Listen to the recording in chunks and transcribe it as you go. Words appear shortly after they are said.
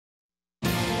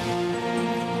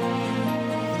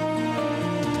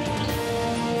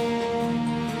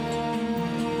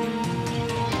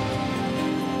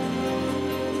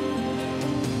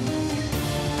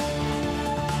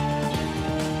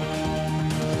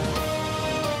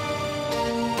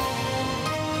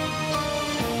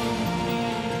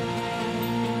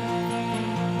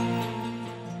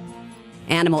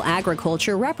Animal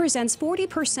agriculture represents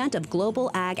 40% of global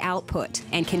ag output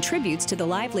and contributes to the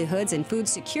livelihoods and food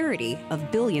security of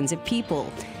billions of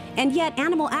people. And yet,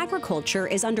 animal agriculture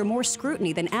is under more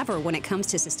scrutiny than ever when it comes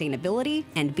to sustainability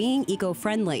and being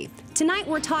eco-friendly. Tonight,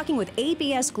 we're talking with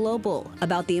ABS Global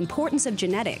about the importance of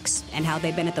genetics and how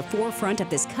they've been at the forefront of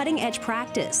this cutting-edge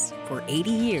practice for 80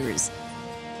 years.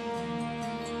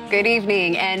 Good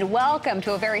evening and welcome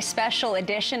to a very special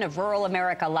edition of Rural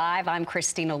America Live. I'm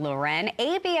Christina Loren.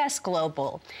 ABS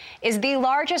Global is the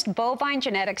largest bovine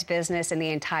genetics business in the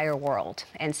entire world.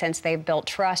 And since they've built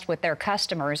trust with their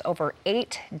customers over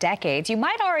 8 decades, you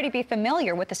might already be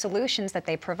familiar with the solutions that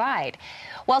they provide.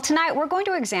 Well, tonight we're going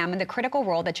to examine the critical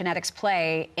role that genetics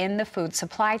play in the food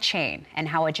supply chain and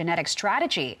how a genetic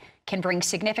strategy can bring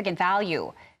significant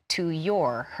value to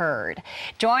your herd.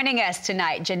 Joining us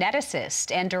tonight,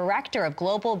 geneticist and director of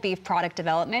global beef product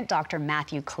development, Dr.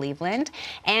 Matthew Cleveland,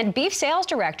 and beef sales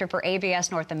director for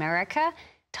ABS North America,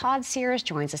 Todd Sears,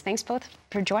 joins us. Thanks both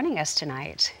for joining us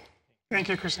tonight. Thank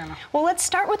you, Christina. Well, let's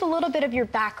start with a little bit of your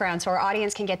background so our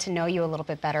audience can get to know you a little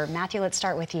bit better. Matthew, let's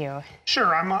start with you.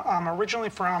 Sure. I'm originally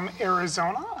from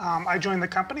Arizona. I joined the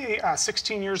company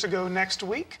 16 years ago next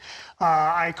week.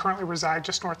 I currently reside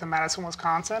just north of Madison,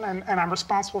 Wisconsin, and I'm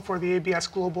responsible for the ABS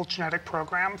Global Genetic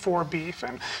Program for beef.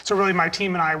 And so really my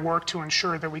team and I work to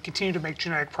ensure that we continue to make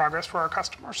genetic progress for our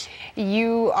customers.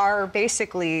 You are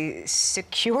basically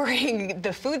securing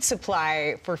the food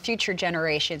supply for future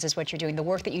generations is what you're doing. The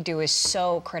work that you do is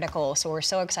so critical, so we're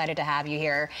so excited to have you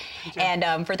here.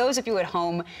 And for those of you at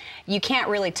home, you can't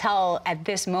really tell at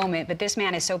this moment, but this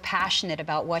man is so passionate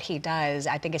about what he does.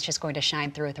 I think it's just going to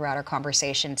shine throughout our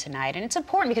conversation tonight. And it's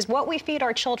important because what we feed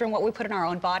our children, what we put in our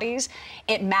own bodies,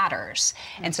 it matters.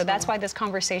 And so that's why this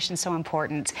conversation is so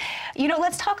important. You know,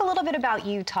 let's talk a little bit about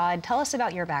you, Todd. Tell us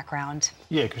about your background.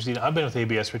 Yeah, Christina, I've been with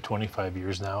ABS for 25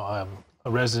 years now. I'm a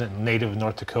resident and native of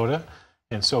North Dakota.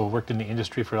 And so worked in the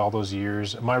industry for all those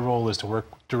years. My role is to work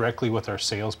directly with our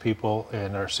salespeople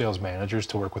and our sales managers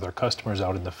to work with our customers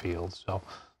out in the field. So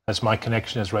that's my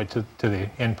connection, is right to the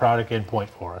end product, end point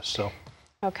for us. So.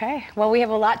 Okay, well, we have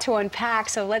a lot to unpack,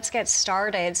 so let's get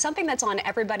started. Something that's on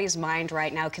everybody's mind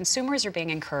right now, consumers are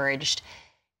being encouraged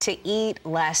to eat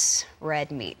less red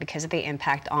meat because of the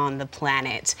impact on the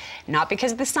planet, not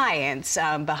because of the science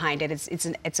behind it.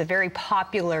 It's a very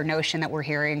popular notion that we're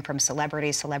hearing from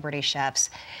celebrity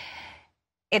chefs.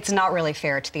 It's not really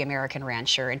fair to the American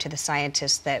rancher and to the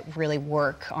scientists that really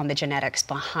work on the genetics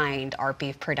behind our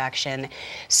beef production.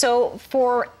 So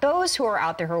for those who are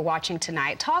out there who are watching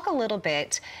tonight, talk a little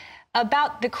bit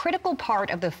about the critical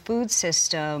part of the food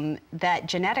system that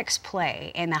genetics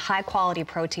play in the high-quality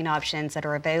protein options that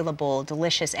are available,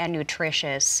 delicious and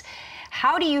nutritious.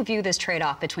 How do you view this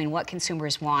trade-off between what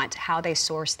consumers want, how they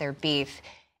source their beef,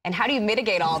 and how do you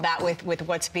mitigate all that with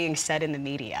what's being said in the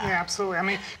media? Yeah, absolutely. I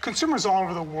mean, consumers all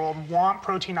over the world want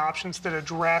protein options that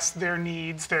address their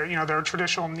needs, their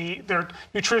nutritional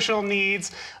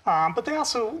needs, but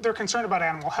they're concerned about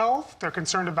animal health. They're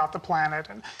concerned about the planet,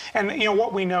 and you know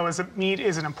what we know is that meat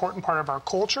is an important part of our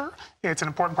culture. It's an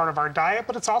important part of our diet,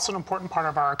 but it's also an important part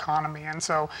of our economy. And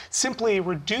so, simply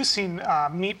reducing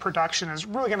meat production is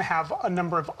really going to have a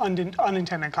number of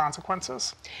unintended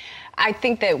consequences. I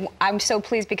think that I'm so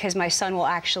pleased because my son will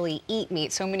actually eat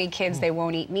meat. So many kids, they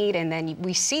won't eat meat, and then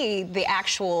we see the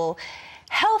actual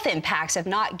health impacts of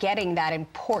not getting that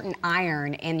important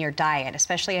iron in your diet,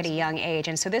 especially at a young age.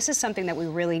 And so this is something that we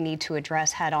really need to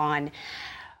address head on.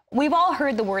 We've all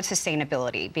heard the word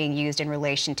sustainability being used in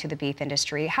relation to the beef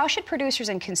industry. How should producers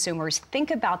and consumers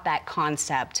think about that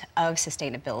concept of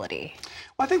sustainability?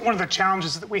 Well, I think one of the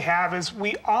challenges that we have is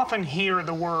we often hear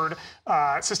the word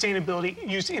sustainability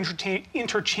used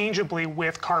interchangeably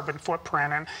with carbon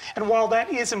footprint. And while that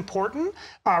is important,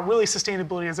 really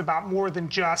sustainability is about more than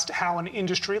just how an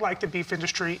industry like the beef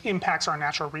industry impacts our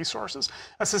natural resources.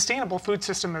 A sustainable food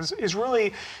system is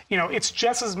really, you know, it's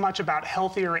just as much about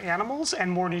healthier animals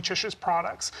and more nutritious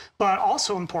products. But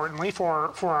also importantly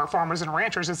for our farmers and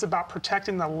ranchers, it's about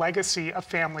protecting the legacy of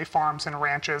family farms and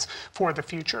ranches for the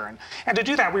future. And to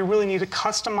do that, we really need to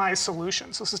customize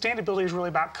solutions. So sustainability is really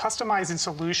about customizing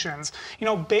solutions, you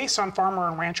know, based on farmer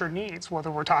and rancher needs, whether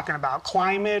we're talking about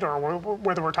climate or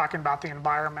whether we're talking about the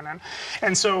environment.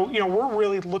 And so, you know, we're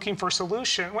really looking for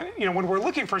solutions. You know, when we're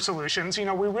looking for solutions, you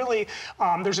know, we really,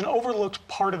 there's an overlooked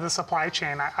part of the supply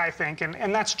chain, I think,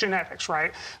 and that's genetics,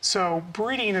 right? So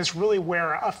breeding chain is really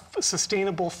where a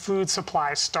sustainable food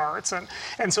supply starts.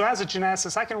 And so as a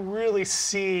geneticist, I can really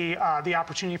see the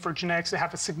opportunity for genetics to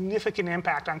have a significant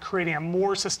impact on creating a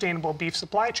more sustainable beef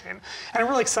supply chain. And it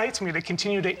really excites me to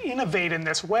continue to innovate in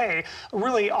this way,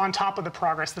 really on top of the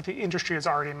progress that the industry is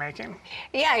already making.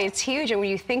 Yeah, it's huge. And when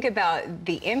you think about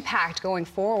the impact going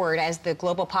forward as the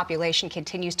global population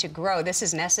continues to grow, this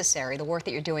is necessary. The work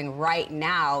that you're doing right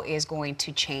now is going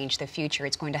to change the future.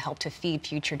 It's going to help to feed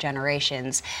future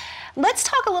generations. Let's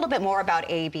talk a little bit more about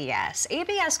ABS.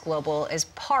 ABS Global is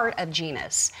part of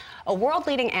Genus, a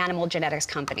world-leading animal genetics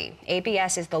company.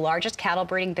 ABS is the largest cattle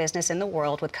breeding business in the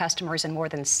world with customers in more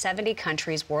than 70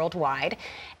 countries worldwide.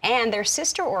 And their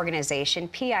sister organization,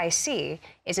 PIC,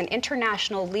 is an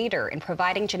international leader in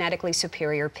providing genetically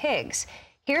superior pigs.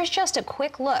 Here's just a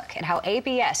quick look at how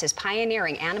ABS is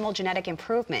pioneering animal genetic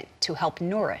improvement to help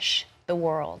nourish the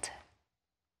world.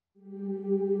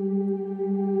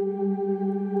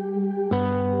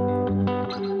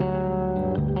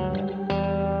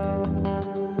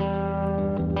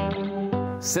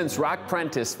 Since Rock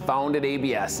Prentice founded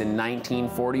ABS in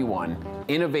 1941,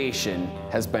 innovation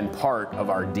has been part of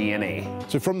our DNA.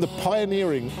 So from the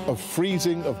pioneering of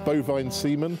freezing of bovine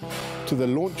semen to the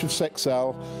launch of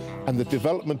Sexal and the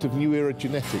development of new era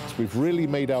genetics, we've really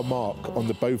made our mark on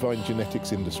the bovine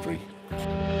genetics industry.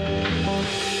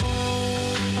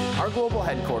 Our global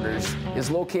headquarters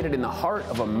is located in the heart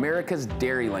of America's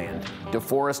dairyland,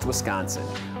 DeForest, Wisconsin,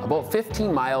 about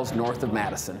 15 miles north of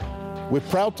Madison. We're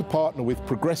proud to partner with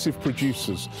progressive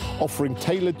producers, offering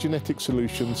tailored genetic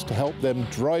solutions to help them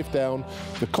drive down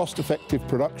the cost-effective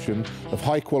production of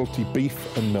high-quality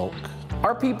beef and milk.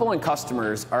 Our people and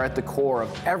customers are at the core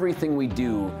of everything we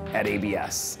do at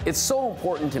ABS. It's so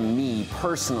important to me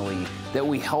personally that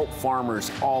we help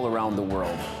farmers all around the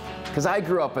world. Because I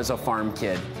grew up as a farm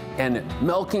kid, and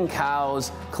milking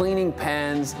cows, cleaning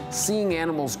pens, seeing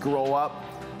animals grow up,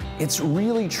 it's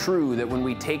really true that when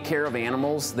we take care of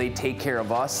animals, they take care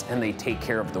of us and they take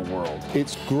care of the world.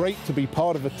 It's great to be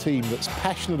part of a team that's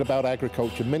passionate about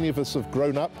agriculture. Many of us have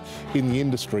grown up in the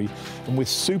industry, and we're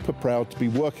super proud to be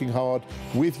working hard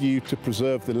with you to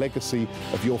preserve the legacy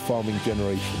of your farming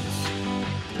generations.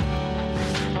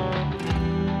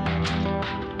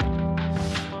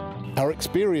 Our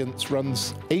experience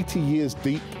runs 80 years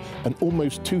deep and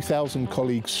almost 2,000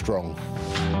 colleagues strong.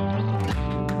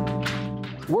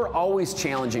 We're always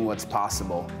challenging what's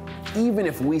possible, even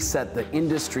if we set the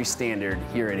industry standard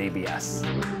here at ABS.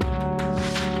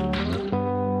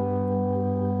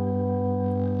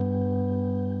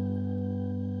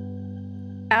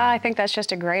 I think that's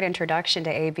just a great introduction to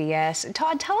ABS.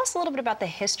 Todd, tell us a little bit about the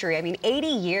history. I mean, 80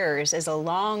 years is a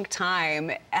long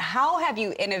time. How have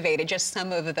you innovated? Just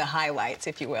some of the highlights,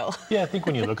 if you will. Yeah, I think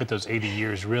when you look at those 80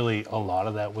 years, really a lot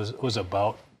of that was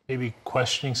about maybe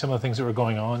questioning some of the things that were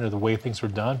going on or the way things were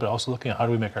done, but also looking at how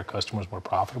do we make our customers more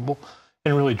profitable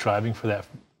and really driving for that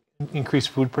increased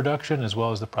food production as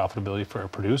well as the profitability for our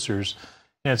producers.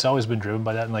 And it's always been driven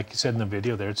by that. And like you said in the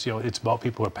video there, it's, it's about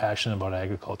people who are passionate about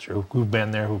agriculture, who've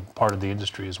been there, who are part of the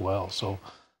industry as well. So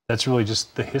that's really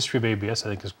just the history of ABS, I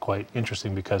think, is quite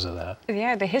interesting because of that.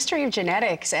 Yeah, the history of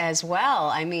genetics as well.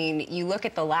 I mean, you look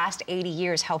at the last 80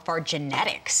 years, how far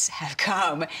genetics have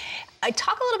come.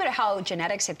 Talk a little bit about how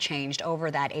genetics have changed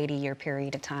over that 80-year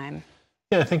period of time.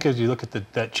 Yeah, I think as you look at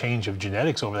that change of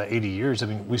genetics over that 80 years, I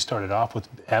mean, we started off with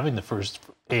having the first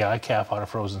AI calf out of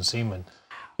frozen semen.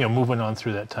 Moving on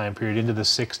through that time period into the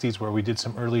 60s where we did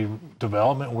some early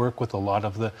development work with a lot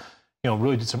of the,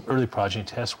 really did some early progeny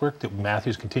test work that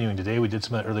Matthew's continuing today. We did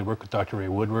some of that early work with Dr. Ray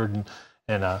Woodward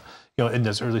and in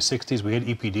those early 60s, we had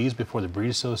EPDs before the breed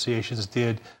associations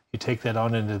did. You take that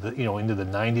on into the, into the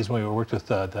 90s when we worked with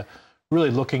the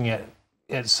really looking at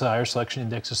sire selection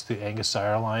indexes through the Angus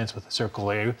Sire Alliance with the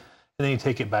Circle A. And then you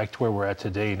take it back to where we're at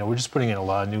today. We're just putting in a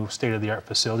lot of new state-of-the-art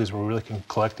facilities where we really can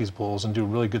collect these bulls and do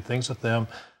really good things with them.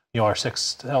 Our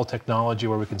Sexal technology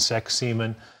where we can sex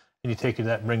semen, and you take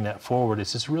that and bring that forward.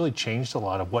 It's just really changed a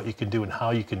lot of what you can do and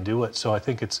how you can do it. So I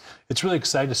think it's really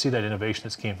exciting to see that innovation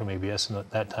that's came from ABS in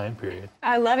that time period.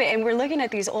 I love it. And we're looking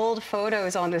at these old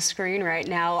photos on the screen right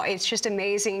now. It's just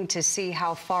amazing to see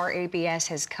how far ABS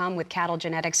has come with cattle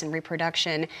genetics and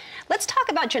reproduction. Let's talk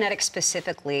about genetics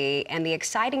specifically and the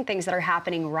exciting things that are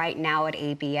happening right now at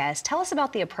ABS. Tell us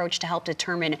about the approach to help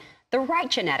determine the right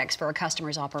genetics for a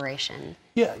customer's operation.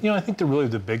 Yeah, I think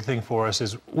the big thing for us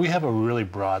is we have a really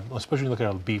broad, especially when you look at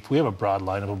our beef, we have a broad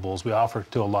lineup of bulls we offer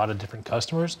to a lot of different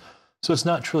customers. So it's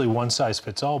not truly one size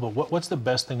fits all, but what's the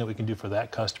best thing that we can do for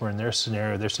that customer in their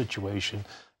scenario, their situation,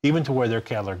 even to where their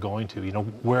cattle are going to,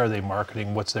 where are they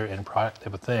marketing, what's their end product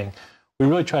type of thing. we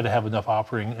really try to have enough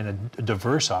offering and a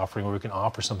diverse offering where we can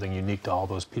offer something unique to all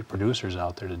those producers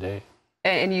out there today.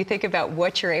 And you think about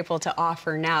what you're able to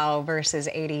offer now versus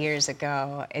 80 years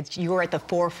ago. You were at the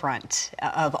forefront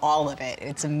of all of it.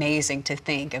 It's amazing to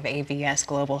think of ABS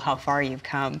Global, how far you've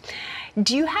come.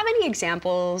 Do you have any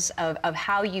examples of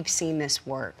how you've seen this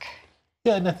work?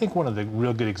 Yeah, and I think one of the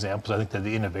real good examples, I think that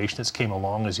the innovation that's came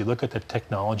along is you look at the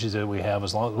technologies that we have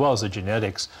as well as the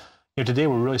genetics. You know, today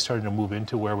we're really starting to move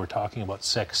into where we're talking about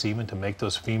sex semen to make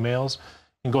those females,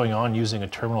 and going on using a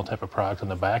terminal type of product on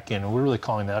the back end. And we're really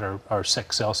calling that our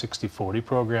Sex Cell 60/40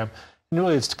 program. And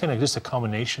really, it's kind of just a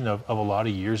combination of a lot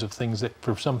of years of things that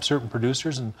for some certain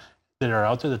producers and that are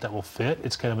out there that will fit.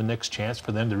 It's kind of a next chance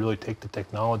for them to really take the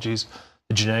technologies,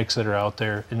 the genetics that are out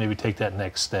there, and maybe take that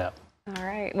next step. All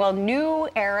right. Well, New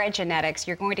Era Genetics,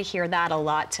 you're going to hear that a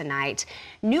lot tonight.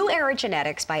 New Era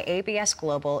Genetics by ABS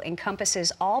Global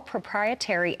encompasses all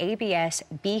proprietary ABS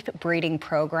beef breeding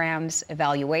programs,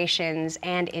 evaluations,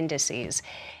 and indices.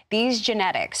 These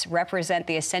genetics represent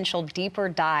the essential deeper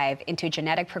dive into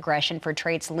genetic progression for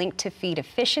traits linked to feed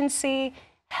efficiency,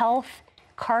 health,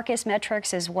 carcass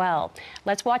metrics as well.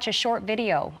 Let's watch a short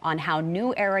video on how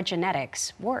New Era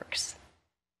Genetics works.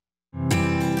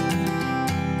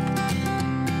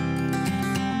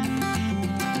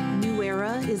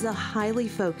 Is a highly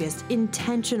focused,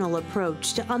 intentional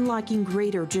approach to unlocking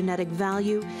greater genetic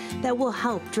value that will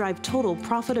help drive total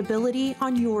profitability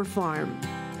on your farm.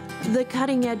 The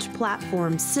cutting-edge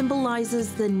platform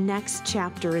symbolizes the next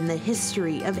chapter in the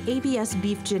history of ABS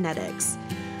beef genetics,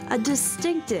 a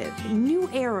distinctive new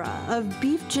era of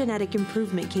beef genetic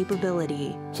improvement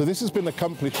capability. So this has been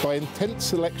accomplished by intense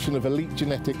selection of elite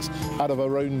genetics out of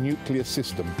our own Nucleus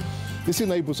system. This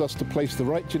enables us to place the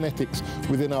right genetics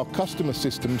within our customer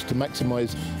systems to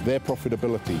maximize their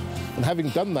profitability. And having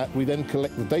done that, we then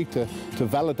collect the data to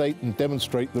validate and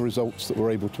demonstrate the results that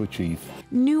we're able to achieve.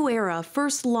 New Era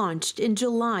first launched in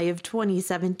July of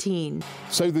 2017.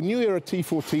 So the New Era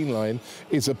T14 line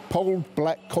is a polled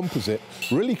black composite,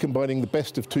 really combining the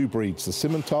best of two breeds, the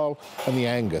Simmental and the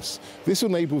Angus. This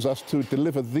enables us to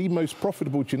deliver the most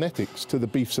profitable genetics to the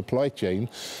beef supply chain,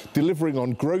 delivering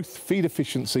on growth, feed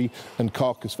efficiency, and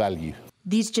carcass value.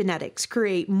 These genetics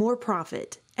create more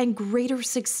profit and greater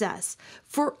success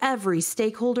for every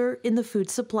stakeholder in the food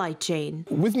supply chain.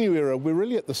 With New Era, we're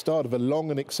really at the start of a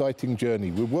long and exciting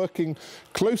journey. We're working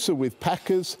closer with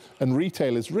packers and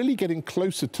retailers, really getting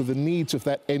closer to the needs of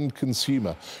that end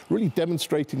consumer, really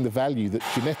demonstrating the value that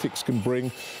genetics can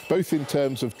bring, both in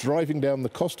terms of driving down the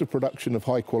cost of production of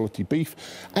high-quality beef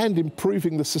and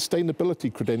improving the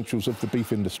sustainability credentials of the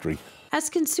beef industry. As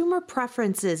consumer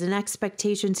preferences and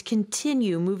expectations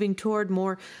continue moving toward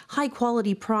more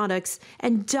high-quality products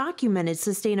and documented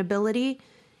sustainability,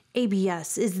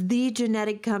 ABS is the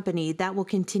genetic company that will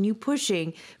continue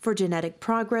pushing for genetic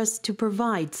progress to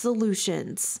provide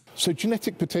solutions. So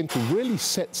genetic potential really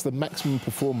sets the maximum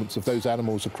performance of those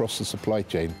animals across the supply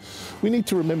chain. We need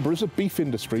to remember, as a beef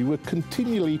industry, we're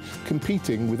continually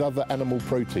competing with other animal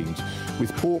proteins,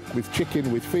 with pork, with chicken,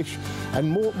 with fish,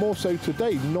 and more so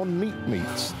today, non-meat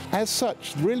meats. As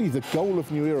such, really the goal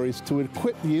of New Era is to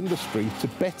equip the industry to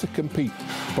better compete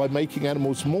by making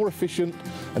animals more efficient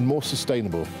and more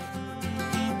sustainable.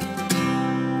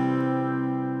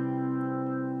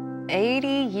 80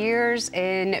 years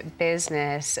in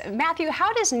business. Matthew,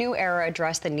 how does New Era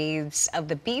address the needs of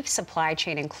the beef supply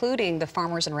chain, including the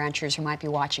farmers and ranchers who might be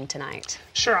watching tonight?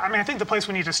 Sure. I mean, I think the place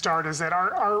we need to start is that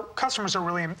our customers are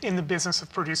really in the business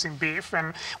of producing beef.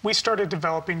 And we started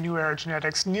developing New Era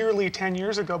Genetics nearly 10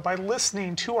 years ago by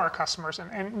listening to our customers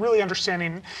and really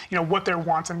understanding, what their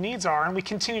wants and needs are. And we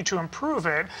continue to improve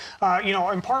it,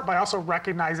 in part by also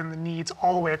recognizing the needs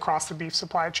all the way across the beef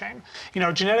supply chain.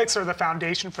 Genetics are the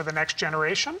foundation for the next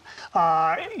generation.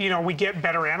 We get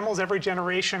better animals every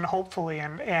generation, hopefully,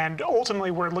 and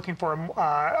ultimately we're looking for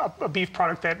a beef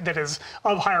product that is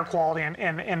of higher quality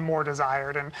and more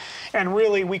desired. And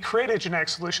really, we create a genetic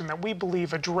solution that we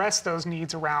believe address those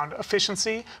needs around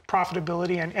efficiency,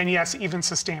 profitability, and yes, even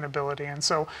sustainability. And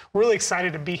so we're really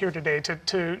excited to be here today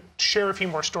to share a few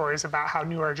more stories about how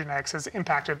New Era Genetics has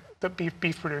impacted the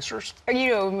beef producers.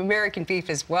 American beef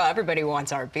as well. Everybody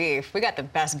wants our beef. We got the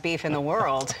best beef in the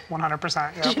world.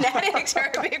 100%. Yep. Genetics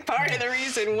are a big part of the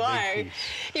reason why.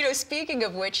 Speaking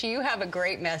of which, you have a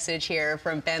great message here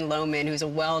from Ben Lohman, who's a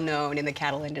well-known in the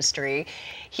cattle industry.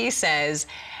 He says,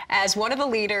 as one of the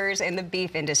leaders in the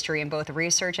beef industry in both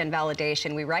research and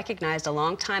validation, we recognized a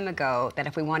long time ago that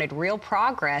if we wanted real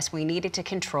progress, we needed to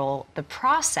control the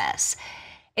process.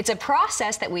 It's a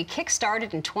process that we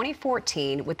kick-started in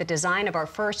 2014 with the design of our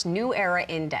first New Era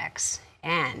Index.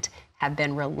 And have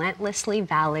been relentlessly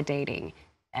validating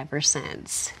ever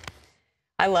since.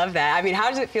 I love that. I mean, how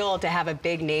does it feel to have a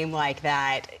big name like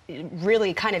that,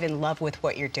 really kind of in love with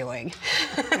what you're doing?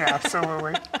 Yeah,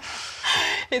 absolutely.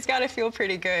 It's got to feel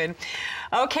pretty good.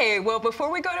 Okay, well,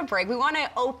 before we go to break, we want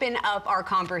to open up our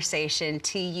conversation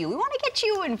to you. We want to get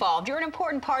you involved. You're an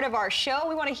important part of our show.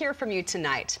 We want to hear from you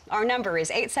tonight. Our number is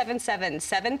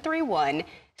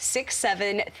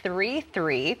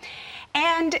 877-731-6733.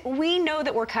 And we know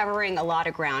that we're covering a lot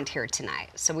of ground here tonight,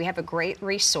 so we have a great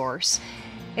resource.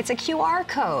 It's a QR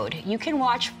code. You can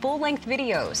watch full-length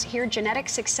videos, hear genetic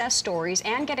success stories,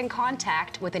 and get in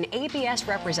contact with an ABS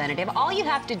representative. All you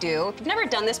have to do, if you've never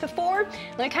done this before,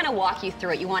 let me kind of walk you through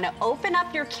it. You want to open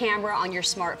up your camera on your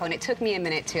smartphone. It took me a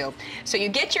minute too. So you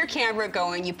get your camera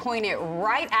going, you point it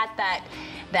right at that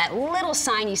little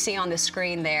sign you see on the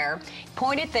screen there.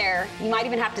 Point it there. You might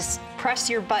even have to press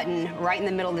your button right in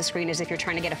the middle of the screen as if you're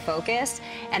trying to get a focus,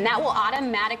 and that will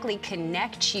automatically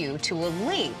connect you to a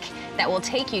link that will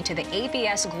take you to the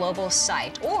ABS Global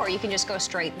site, or you can just go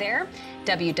straight there,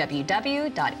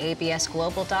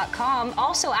 www.absglobal.com.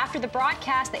 Also, after the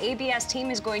broadcast, the ABS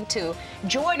team is going to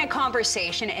join a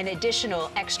conversation, an additional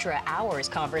extra hours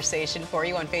conversation for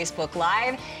you on Facebook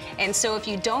Live. And so if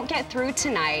you don't get through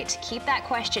tonight, keep that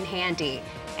question handy,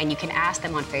 and you can ask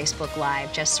them on Facebook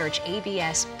Live. Just search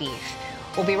ABS Beef.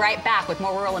 We'll be right back with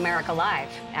more Rural America Live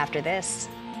after this.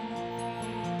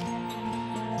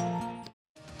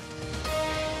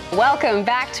 Welcome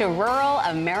back to Rural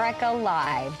America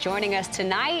Live. Joining us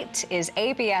tonight is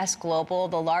ABS Global,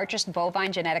 the largest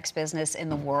bovine genetics business in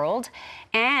the world,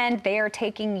 and they are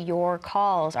taking your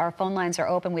calls. Our phone lines are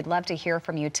open. We'd love to hear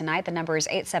from you tonight. The number is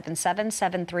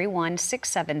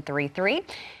 877-731-6733.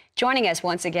 Joining us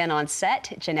once again on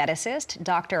set, geneticist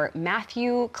Dr.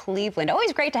 Matthew Cleveland.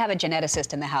 Always great to have a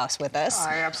geneticist in the house with us.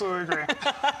 I absolutely agree.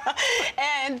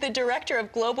 And the Director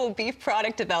of Global Beef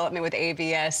Product Development with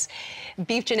ABS,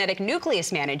 Beef Genetic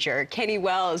Nucleus Manager, Kenny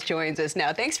Wells, joins us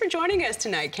now. Thanks for joining us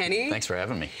tonight, Kenny. Thanks for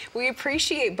having me. We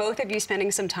appreciate both of you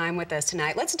spending some time with us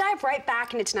tonight. Let's dive right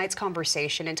back into tonight's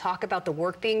conversation and talk about the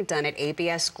work being done at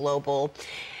ABS Global.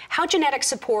 How genetics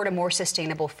support a more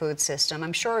sustainable food system.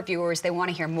 I'm sure viewers, they want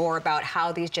to hear more about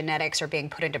how these genetics are being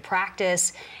put into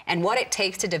practice and what it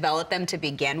takes to develop them to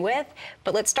begin with.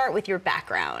 But let's start with your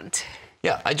background.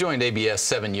 Yeah, I joined ABS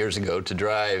 7 years ago to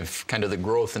drive kind of the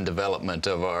growth and development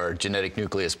of our genetic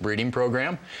nucleus breeding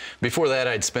program. Before that,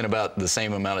 I'd spent about the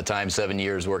same amount of time, 7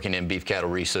 years, working in beef cattle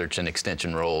research and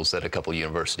extension roles at a couple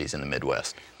universities in the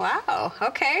Midwest. Wow,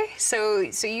 okay. So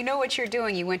you know what you're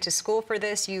doing. You went to school for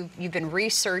this. You've been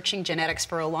researching genetics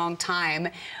for a long time.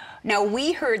 Now,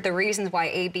 we heard the reasons why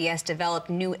ABS developed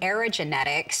New Era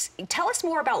Genetics. Tell us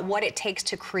more about what it takes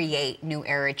to create New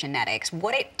Era Genetics,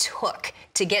 what it took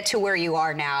to get to where you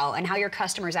are now, and how your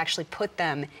customers actually put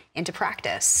them into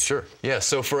practice. Sure. Yeah.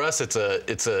 So for us,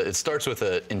 it starts with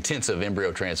an intensive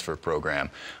embryo transfer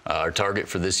program. Our target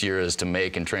for this year is to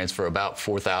make and transfer about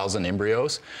 4,000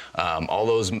 embryos. All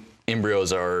those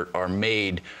embryos are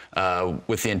made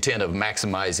with the intent of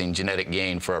maximizing genetic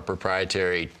gain for our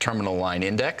proprietary terminal line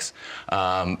index.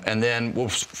 And then we'll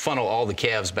funnel all the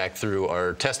calves back through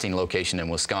our testing location in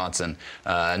Wisconsin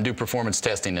and do performance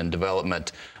testing and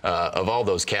development of all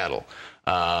those cattle.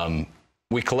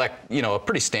 We collect, a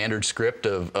pretty standard script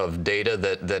of data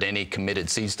that any committed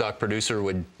seed stock producer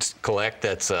would collect.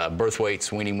 That's birth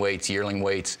weights, weaning weights, yearling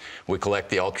weights. We collect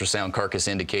the ultrasound carcass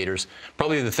indicators.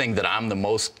 Probably the thing that I'm the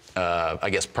most,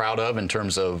 proud of in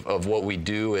terms of what we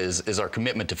do is our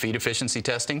commitment to feed efficiency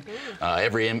testing.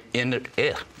 Every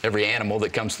animal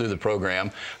that comes through the program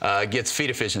gets feed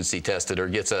efficiency tested or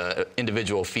gets a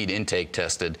individual feed intake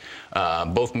tested,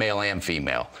 both male and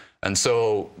female. And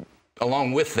so,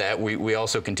 along with that, we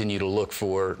also continue to look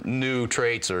for new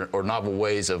traits or novel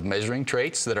ways of measuring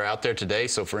traits that are out there today.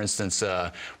 So, for instance,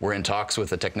 we're in talks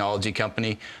with a technology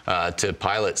company to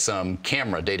pilot some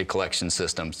camera data collection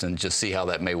systems and just see how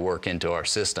that may work into our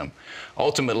system.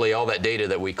 Ultimately, all that data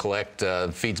that we collect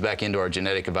feeds back into our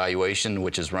genetic evaluation,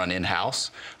 which is run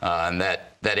in-house, and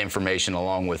that information,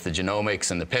 along with the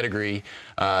genomics and the pedigree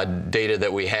data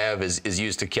that we have, is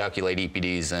used to calculate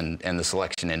EPDs and the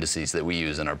selection indices that we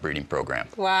use in our breeding program.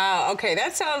 Wow, okay,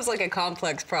 that sounds like a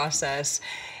complex process.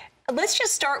 Let's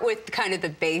just start with kind of the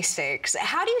basics.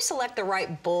 How do you select the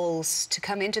right bulls to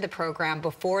come into the program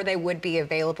before they would be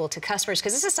available to customers?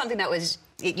 Because this is something that was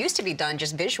it used to be done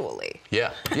just visually.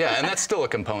 Yeah, and that's still a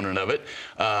component of it.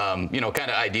 You know,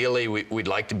 kind of ideally, we'd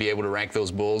like to be able to rank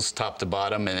those bulls top to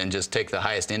bottom and just take the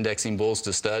highest indexing bulls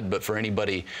to stud. But for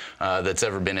anybody that's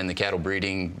ever been in the cattle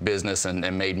breeding business and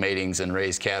made matings and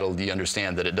raised cattle, you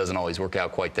understand that it doesn't always work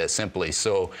out quite that simply.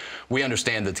 So we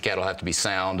understand that the cattle have to be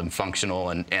sound and functional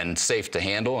and safe to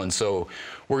handle. And so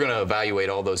we're going to evaluate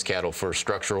all those cattle for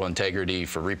structural integrity,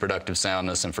 for reproductive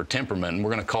soundness, and for temperament. And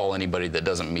we're going to call anybody that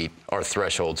doesn't meet our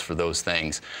thresholds for those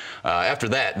things. After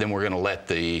that, then we're going to let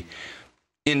the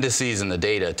indices and the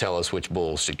data tell us which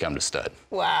bulls should come to stud.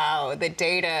 Wow, the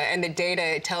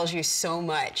data tells you so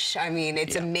much. I mean,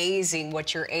 it's amazing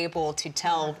what you're able to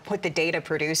tell, what the data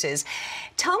produces.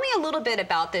 Tell me a little bit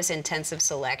about this intensive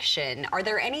selection. Are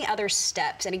there any other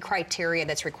steps, any criteria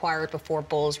that's required before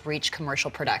bulls reach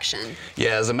commercial production?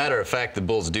 Yeah, as a matter of fact, the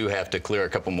bulls do have to clear a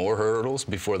couple more hurdles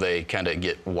before they kind of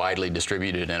get widely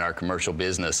distributed in our commercial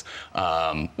business.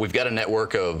 We've got a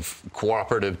network of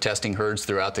cooperative testing herds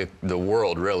throughout the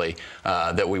world, really,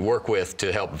 that we work with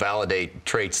to help validate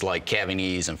traits like calving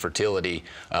ease and fertility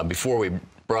before we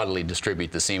broadly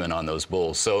distribute the semen on those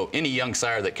bulls. So any young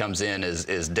sire that comes in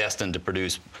is destined to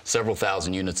produce several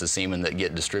thousand units of semen that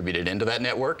get distributed into that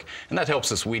network, and that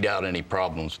helps us weed out any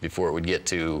problems before it would get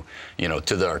to, you know,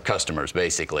 to our customers,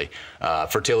 basically.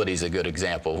 Fertility is a good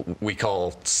example. We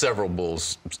call several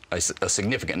bulls, a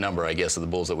significant number, I guess, of the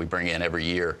bulls that we bring in every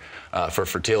year for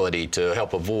fertility to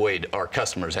help avoid our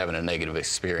customers having a negative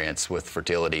experience with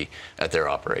fertility at their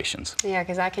operations. Yeah,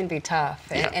 because that can be tough,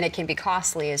 and it can be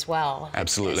costly as well.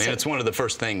 Absolutely. And it's one of the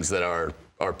first things that our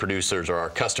producers or our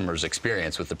customers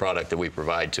experience with the product that we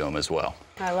provide to them as well.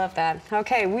 I love that.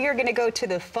 Okay, we are going to go to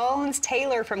the phones.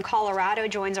 Taylor from Colorado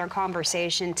joins our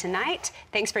conversation tonight.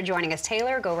 Thanks for joining us,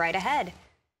 Taylor. Go right ahead.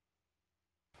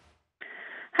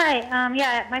 Hi.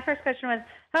 Yeah, my first question was,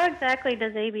 how exactly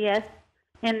does ABS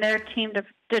and their team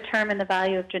determine the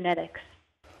value of genetics?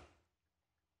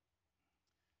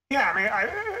 Yeah, I mean,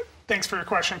 thanks for your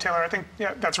question, Taylor. I think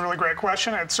that's a really great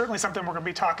question. It's certainly something we're going to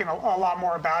be talking a lot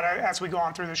more about as we go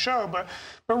on through the show. But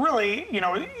really, you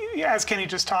know, as Kenny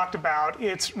just talked about,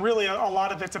 it's really a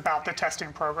lot of it's about the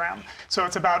testing program. So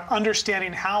it's about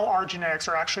understanding how our genetics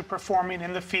are actually performing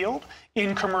in the field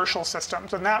in commercial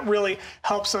systems. And that really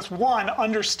helps us, one,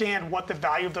 understand what the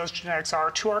value of those genetics are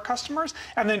to our customers,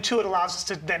 and then two, it allows us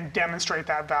to then demonstrate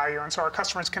that value. And so our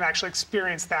customers can actually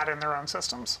experience that in their own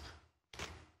systems.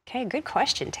 Okay, good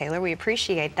question, Taylor. We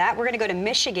appreciate that. We're going to go to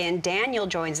Michigan. Daniel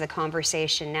joins the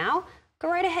conversation now. Go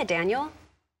right ahead, Daniel.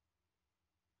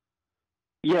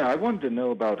 Yeah, I wanted to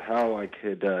know about how I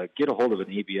could get a hold of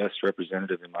an ABS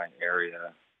representative in my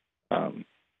area.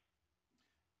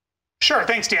 Sure,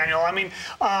 thanks, Daniel. I mean,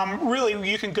 really,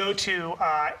 you can go to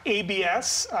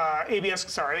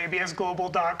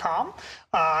absglobal.com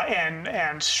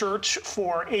and search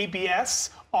for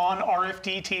ABS on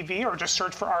RFDtv, or just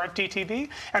search for RFDtv,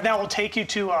 and that will take you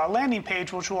to a landing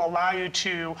page which will allow you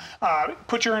to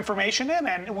put your information in,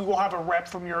 and we will have a rep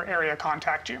from your area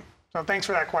contact you. So thanks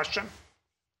for that question.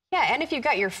 Yeah, and if you've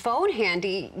got your phone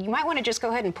handy, you might want to just go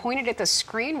ahead and point it at the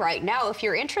screen right now. If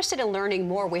you're interested in learning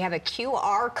more, we have a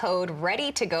QR code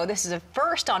ready to go. This is a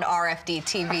first on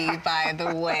RFDtv, by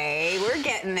the way. We're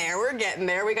getting there. We're getting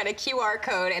there. We got a QR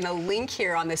code and a link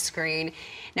here on the screen.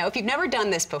 Now, if you've never done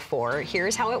this before,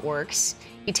 here's how it works.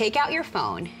 You take out your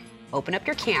phone, open up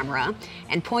your camera,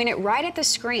 and point it right at the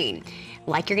screen,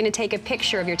 like you're going to take a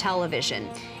picture of your television.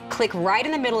 Click right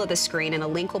in the middle of the screen and a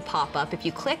link will pop up. If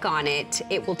you click on it,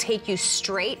 it will take you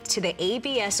straight to the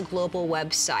ABS Global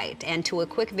website and to a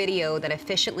quick video that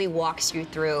efficiently walks you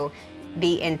through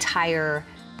the entire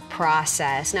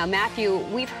process. Now, Matthew,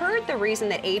 we've heard the reason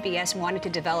that ABS wanted to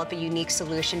develop a unique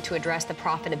solution to address the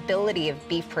profitability of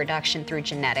beef production through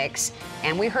genetics.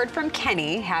 And we heard from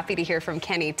Kenny, happy to hear from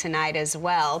Kenny tonight as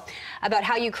well, about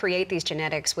how you create these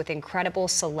genetics with incredible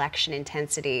selection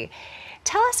intensity.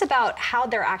 Tell us about how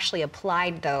they're actually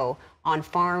applied, though, on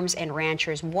farms and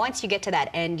ranchers once you get to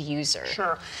that end user.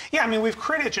 Sure. Yeah, I mean, we've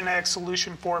created a genetic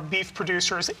solution for beef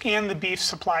producers and the beef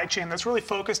supply chain that's really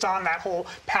focused on that whole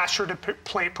pasture to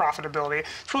plate profitability.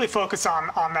 It's really focused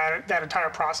on that entire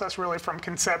process, really from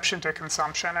conception to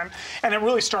consumption. And it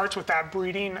really starts with that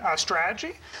breeding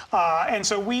strategy. And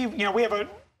so we have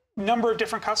number of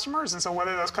different customers, and so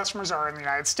whether those customers are in the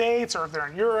United States or if they're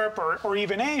in Europe or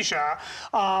even Asia,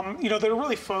 they're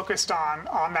really focused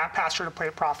on that pasture to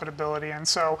plate profitability. And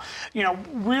so,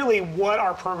 really what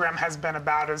our program has been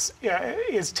about is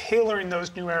tailoring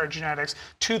those new era genetics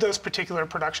to those particular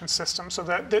production systems, so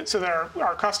that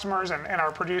our customers and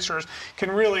our producers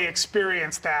can really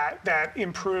experience that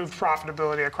improved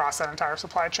profitability across that entire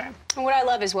supply chain. And what I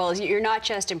love as well is you're not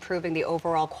just improving the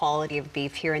overall quality of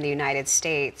beef here in the United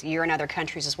States, you're in other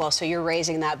countries as well, so you're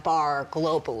raising that bar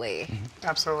globally. Mm-hmm.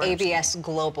 Absolutely. ABS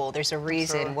Global, there's a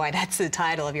reason why that's the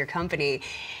title of your company.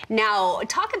 Now,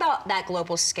 talk about that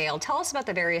global scale. Tell us about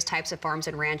the various types of farms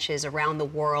and ranches around the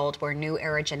world where new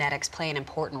era genetics play an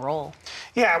important role.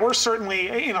 Yeah, we're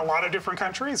certainly in a lot of different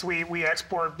countries. We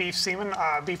export beef semen,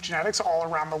 beef genetics all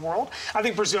around the world. I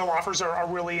think Brazil offers a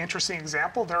really interesting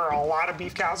example. There are a lot of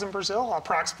beef cows in Brazil,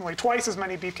 approximately twice as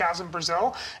many beef cows in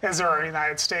Brazil as there are in the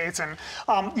United States. And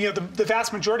the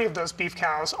vast majority of those beef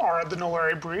cows are the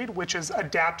Nucleus breed, which is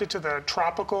adapted to the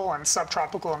tropical and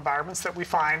subtropical environments that we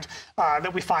find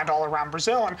all around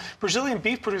Brazil. And Brazilian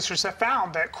beef producers have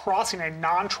found that crossing a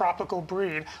non-tropical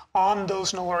breed on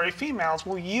those Nucleus females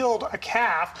will yield a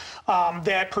calf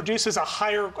that produces a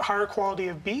higher quality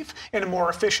of beef in a more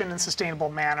efficient and sustainable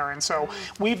manner. And so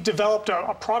we've developed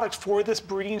a product for this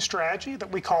breeding strategy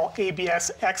that we call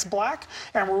ABS X Black,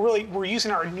 and we're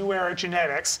using our new era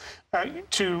genetics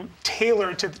to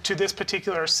tailor to this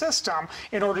particular system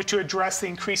in order to address the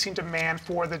increasing demand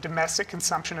for the domestic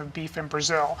consumption of beef in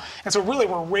Brazil. And so really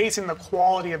we're raising the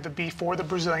quality of the beef for the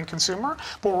Brazilian consumer,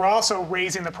 but we're also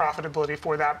raising the profitability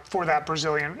for that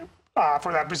Brazilian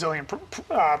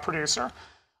producer.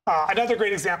 Another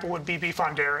great example would be beef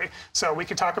on dairy. So we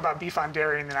can talk about beef on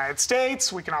dairy in the United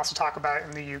States. We can also talk about it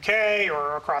in the UK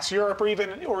or across Europe or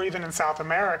even in South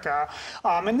America.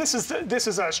 And this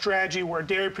is a strategy where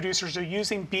dairy producers are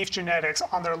using beef genetics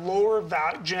on their lower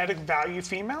genetic value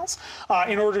females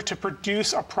in order to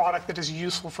produce a product that is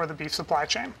useful for the beef supply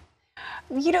chain.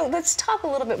 Let's talk a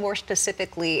little bit more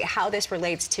specifically how this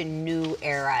relates to new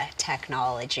era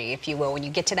technology, if you will. When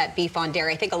you get to that beef on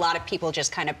dairy, I think a lot of people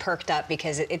just kind of perked up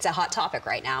because it's a hot topic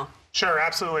right now. Sure,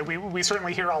 absolutely. We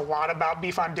certainly hear a lot about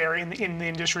beef on dairy in the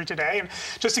industry today. And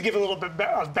just to give a little bit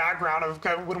of background of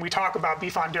when we talk about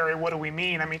beef on dairy, what do we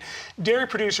mean? I mean, dairy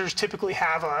producers typically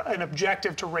have an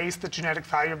objective to raise the genetic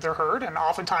value of their herd, and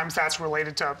oftentimes that's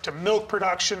related to milk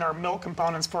production or milk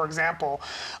components, for example.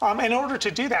 In order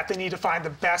to do that, they need to find the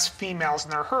best females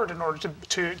in their herd in order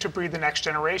to breed the next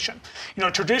generation.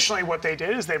 Traditionally what they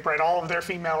did is they bred all of their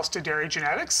females to dairy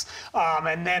genetics,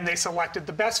 and then they selected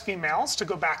the best females to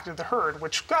go back to the herd,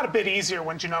 which got a bit easier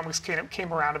when genomics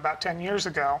came around about 10 years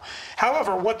ago.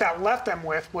 However, what that left them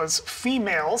with was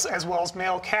females as well as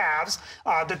male calves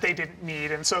that they didn't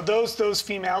need. And so those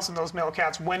females and those male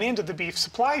calves went into the beef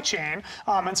supply chain.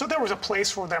 And so there was a place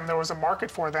for them, there was a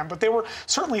market for them, but they were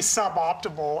certainly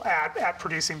suboptimal at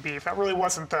producing beef. That really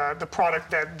wasn't the product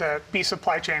that the beef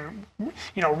supply chain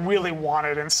really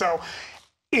wanted. And so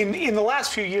in the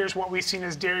last few years, what we've seen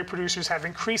is dairy producers have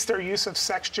increased their use of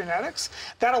sex genetics.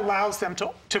 That allows them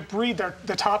to breed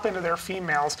the top end of their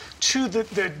females to the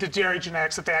dairy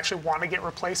genetics that they actually want to get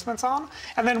replacements on.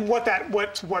 And then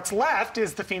what's left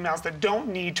is the females that don't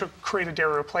need to create a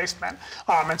dairy replacement.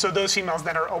 And so those females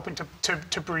then are open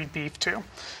to breed beef too.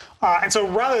 And so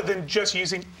rather than just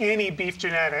using any beef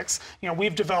genetics,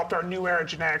 we've developed our new era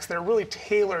genetics that are really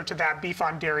tailored to that beef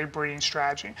on dairy breeding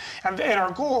strategy. And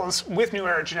our goal is with new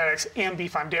era genetics and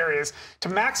beef on dairy is to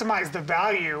maximize the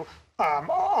value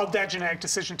of that genetic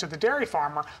decision to the dairy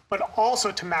farmer, but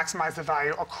also to maximize the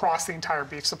value across the entire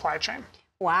beef supply chain.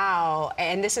 Wow.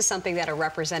 And this is something that a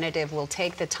representative will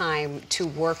take the time to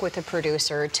work with the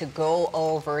producer, to go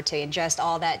over, to ingest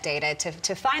all that data,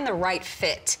 to find the right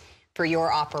fit for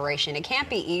your operation. It can't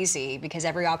be easy because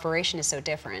every operation is so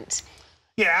different.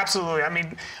 Yeah, absolutely. I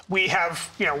mean, we have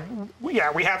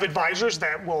advisors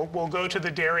that will go to the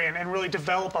dairy and really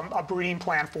develop a breeding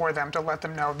plan for them to let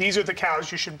them know these are the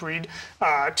cows you should breed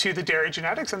to the dairy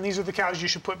genetics, and these are the cows you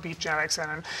should put beef genetics in.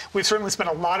 And we've certainly spent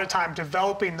a lot of time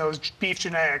developing those beef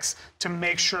genetics to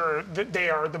make sure that they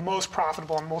are the most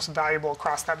profitable and most valuable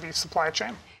across that beef supply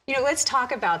chain. Let's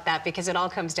talk about that because it all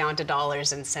comes down to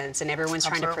dollars and cents, and everyone's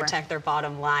trying to protect their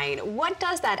bottom line. What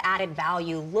does that added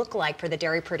value look like for the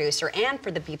dairy producer and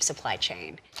for the beef supply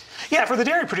chain? Yeah, for the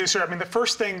dairy producer, I mean, the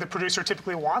first thing the producer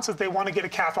typically wants is they want to get a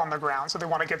calf on the ground. So they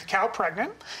want to get the cow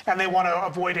pregnant, and they want to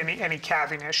avoid any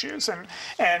calving issues.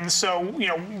 And so,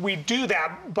 we do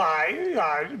that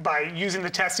by using the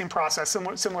testing process,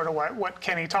 similar to what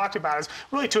Kenny talked about, is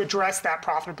really to address that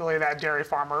profitability of that dairy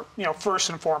farmer, first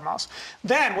and foremost.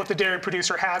 Then what the dairy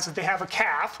producer has is they have a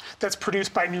calf that's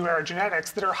produced by New Era genetics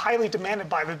that are highly demanded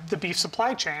by the beef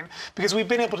supply chain, because we've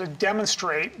been able to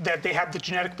demonstrate that they have the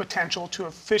genetic potential to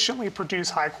efficiently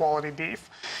produce high quality beef.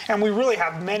 And we really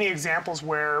have many examples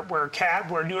where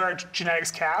New Era genetics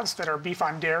calves that are beef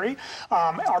on dairy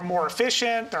are more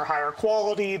efficient, they're higher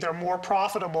quality, they're more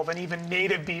profitable than even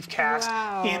native beef calves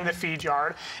in the feed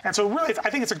yard. And so really,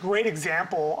 I think it's a great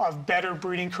example of better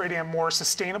breeding creating a more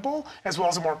sustainable as well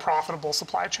as a more profitable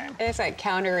supply chain. It's a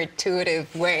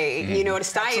counterintuitive way. You know,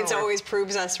 science always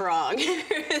proves us wrong.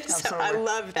 So I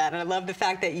love that. And I love the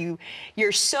fact that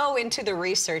you're so into the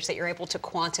research that you're able to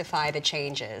quantify the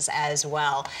changes as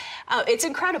well. It's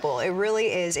incredible. It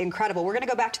really is incredible. We're going to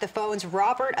go back to the phones.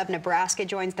 Robert of Nebraska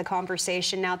joins the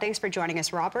conversation now. Thanks for joining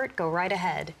us, Robert. Go right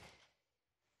ahead.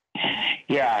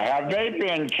 Yeah, have they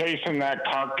been chasing that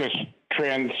carcass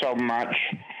trend so much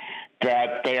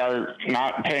that they are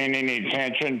not paying any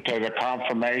attention to the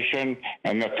conformation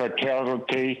and the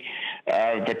fertility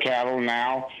of the cattle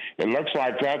now? It looks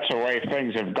like that's the way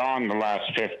things have gone the last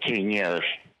 15 years.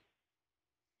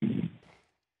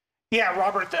 Yeah,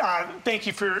 Robert, thank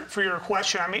you for your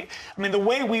question. I mean, the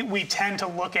way we tend to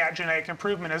look at genetic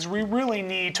improvement is we really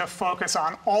need to focus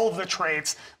on all of the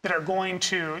traits that are going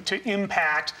to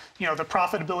impact, you know, the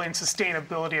profitability and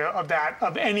sustainability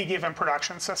of any given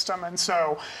production system. And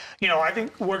so, you know, I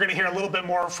think we're going to hear a little bit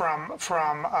more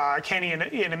from Kenny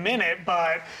in a minute,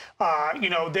 but you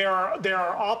know, there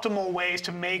are optimal ways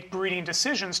to make breeding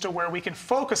decisions to where we can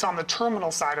focus on the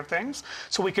terminal side of things.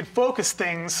 So we could focus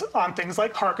on things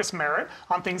like carcass merit,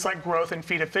 on things like growth and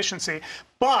feed efficiency,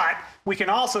 but we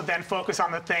can also then focus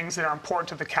on the things that are important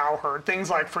to the cow herd, things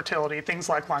like fertility, things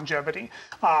like longevity.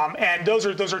 And those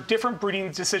are different breeding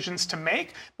decisions to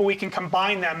make, but we can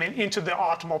combine them into the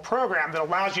optimal program that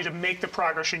allows you to make the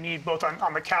progress you need both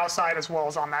on the cow side as well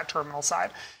as on that terminal side.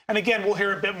 And again, we'll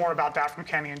hear a bit more about that from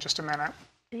Kenny in just a minute.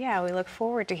 Yeah, we look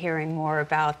forward to hearing more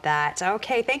about that.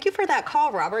 Okay, thank you for that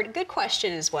call, Robert. Good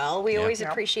question as well. We always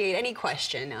appreciate any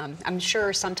question. I'm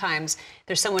sure sometimes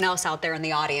there's someone else out there in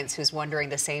the audience who's wondering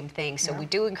the same thing. So we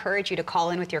do encourage you to call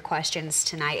in with your questions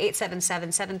tonight.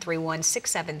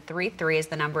 877-731-6733 is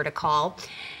the number to call.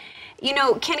 You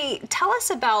know, Kenny, tell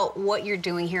us about what you're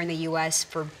doing here in the U.S.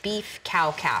 for beef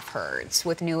cow-calf herds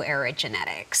with New Era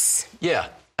genetics. Yeah,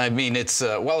 I mean, it's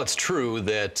while it's true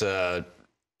that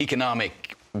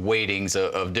economic weightings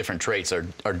of different traits are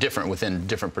different within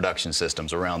different production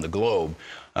systems around the globe.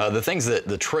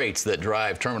 The traits that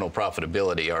drive terminal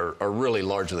profitability are really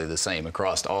largely the same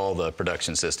across all the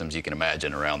production systems you can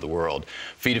imagine around the world.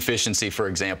 Feed efficiency, for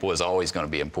example, is always going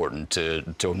to be important to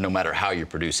no matter how you're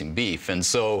producing beef. And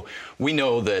so we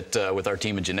know that with our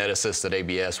team of geneticists at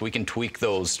ABS, we can tweak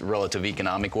those relative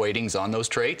economic weightings on those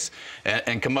traits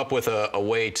and come up with a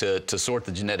way to sort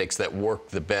the genetics that work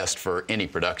the best for any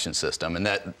production system. And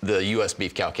that the U.S.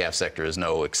 beef cow-calf sector is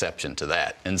no exception to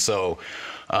that. And so,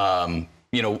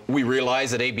 you know, we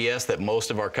realize at ABS that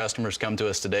most of our customers come to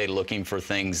us today looking for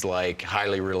things like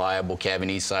highly reliable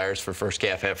calving sires for first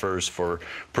calf heifers, for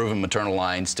proven maternal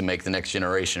lines to make the next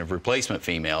generation of replacement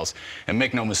females. And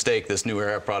make no mistake, this New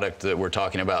Era product that we're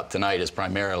talking about tonight is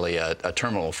primarily a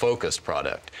terminal focused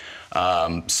product.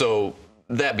 So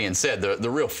that being said, the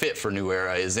real fit for New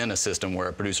Era is in a system where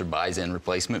a producer buys in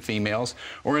replacement females,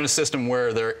 or in a system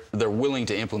where they're willing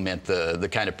to implement the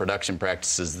kind of production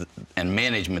practices and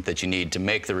management that you need to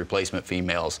make the replacement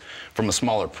females from a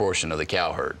smaller portion of the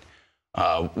cow herd.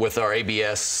 With our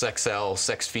ABS sex-cell,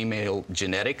 sex-female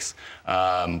genetics,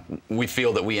 we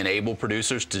feel that we enable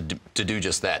producers to do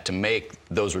just that, to make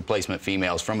those replacement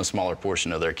females from a smaller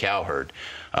portion of their cow herd.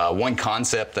 One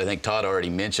concept I think Todd already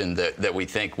mentioned that we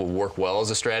think will work well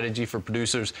as a strategy for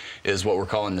producers is what we're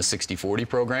calling the 60-40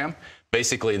 program.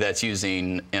 Basically, that's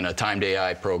using, in a timed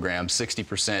AI program,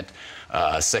 60%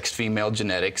 sex female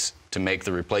genetics to make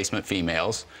the replacement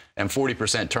females, and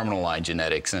 40% terminal line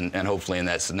genetics, and hopefully in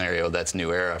that scenario, that's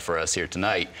New Era for us here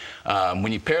tonight.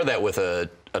 When you pair that with a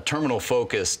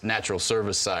terminal-focused natural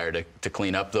service sire to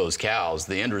clean up those cows,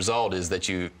 the end result is that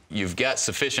you've got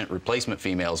sufficient replacement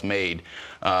females made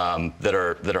that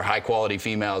are high-quality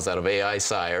females out of AI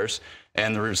sires,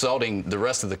 and the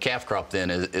rest of the calf crop then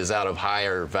is out of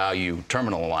higher value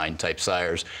terminal line type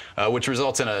sires, which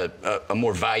results in a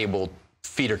more valuable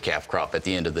feeder calf crop at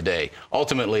the end of the day.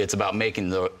 Ultimately, it's about making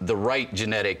the right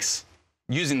genetics,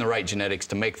 using the right genetics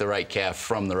to make the right calf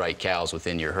from the right cows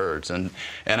within your herds. And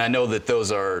I know that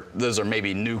those are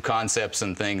maybe new concepts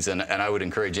and things, and I would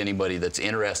encourage anybody that's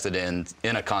interested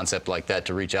in a concept like that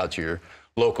to reach out to your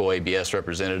local ABS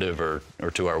representative or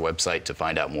to our website to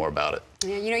find out more about it.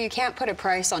 Yeah, you know, you can't put a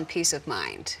price on peace of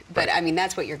mind, but I mean,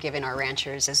 that's what you're giving our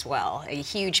ranchers as well. A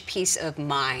huge peace of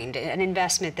mind, an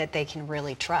investment that they can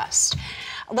really trust.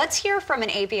 Let's hear from an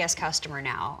ABS customer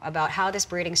now about how this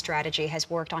breeding strategy has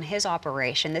worked on his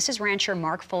operation. This is rancher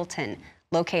Mark Fulton,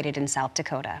 located in South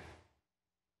Dakota.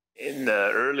 In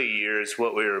the early years,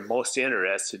 what we were most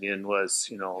interested in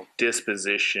was,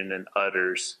 disposition and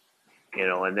udders,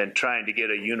 and then trying to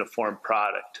get a uniform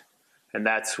product. And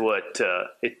that's what,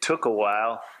 it took a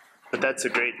while, but that's a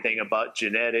great thing about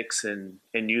genetics and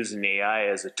using AI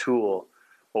as a tool.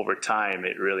 Over time,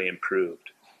 it really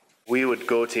improved. We would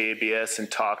go to ABS and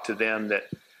talk to them that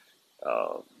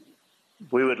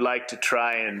we would like to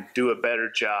try and do a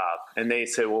better job. And they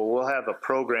say, well, we'll have a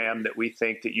program that we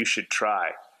think that you should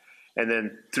try. And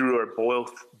then through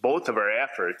both of our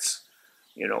efforts,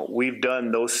 we've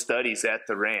done those studies at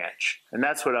the ranch. And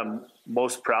that's what I'm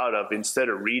most proud of. Instead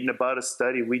of reading about a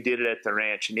study, we did it at the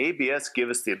ranch. And ABS gave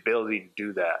us the ability to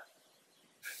do that.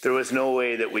 There was no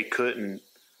way that we couldn't,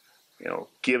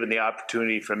 given the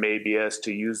opportunity from ABS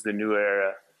to use the New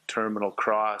Era terminal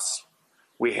cross,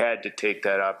 we had to take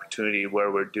that opportunity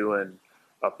where we're doing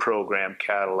a program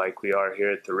cattle like we are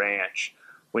here at the ranch.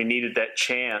 We needed that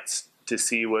chance to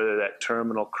see whether that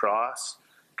terminal cross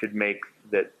could make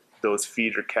those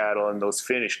feeder cattle and those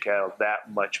finished cattle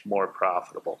that much more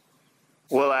profitable.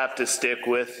 We'll have to stick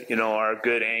with, our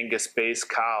good Angus-based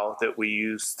cow that we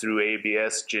use through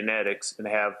ABS genetics and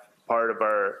have part of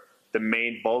the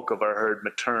main bulk of our herd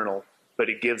maternal, but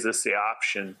it gives us the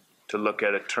option to look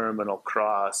at a terminal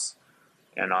cross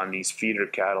and on these feeder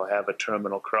cattle have a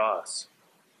terminal cross.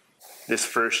 This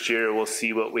first year, we'll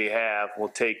see what we have. We'll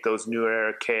take those New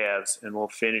Era calves and we'll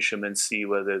finish them and see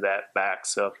whether that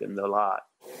backs up in the lot.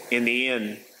 In the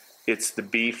end, it's the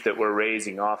beef that we're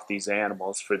raising off these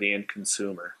animals for the end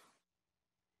consumer.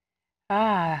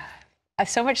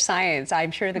 So much science.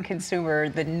 I'm sure the consumer,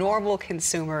 the normal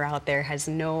consumer out there has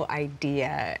no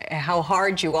idea how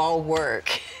hard you all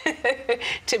work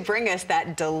to bring us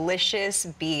that delicious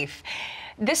beef.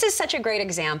 This is such a great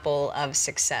example of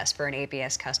success for an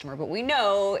ABS customer, but we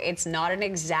know it's not an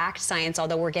exact science,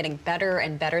 although we're getting better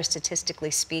and better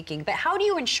statistically speaking. But how do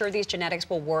you ensure these genetics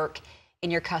will work in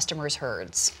your customers'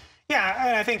 herds? Yeah,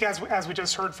 and I think as we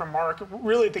just heard from Mark,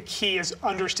 really the key is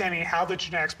understanding how the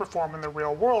genetics perform in the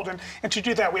real world. And to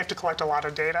do that, we have to collect a lot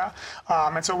of data.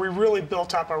 And so we really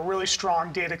built up a really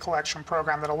strong data collection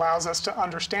program that allows us to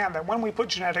understand that when we put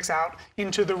genetics out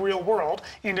into the real world,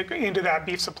 into that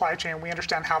beef supply chain, we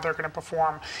understand how they're going to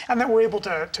perform. And then we're able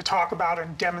to talk about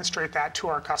and demonstrate that to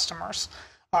our customers.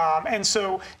 And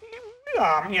so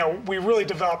we really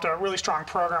developed a really strong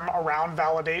program around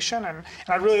validation, and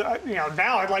I really,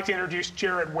 now I'd like to introduce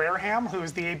Jared Wareham, who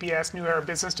is the ABS New Era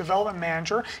Business Development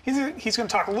Manager. He's going to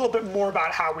talk a little bit more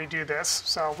about how we do this.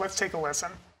 So let's take a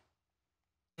listen.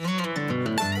 So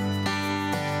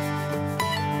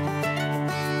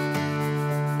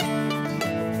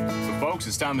folks,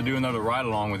 it's time to do another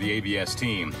ride-along with the ABS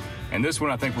team. And this one,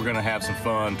 I think we're going to have some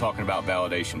fun talking about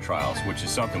validation trials, which is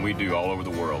something we do all over the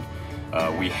world.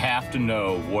 We have to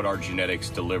know what our genetics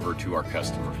deliver to our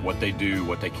customers, what they do,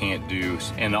 what they can't do,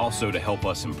 and also to help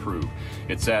us improve.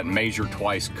 It's that measure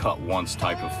twice, cut once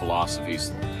type of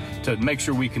philosophies to make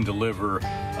sure we can deliver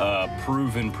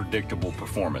proven, predictable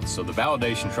performance. So the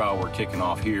validation trial we're kicking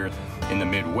off here in the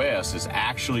Midwest is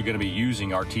actually going to be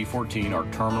using our T14, our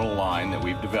terminal line that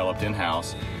we've developed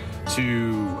in-house,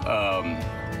 to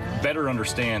better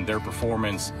understand their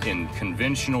performance in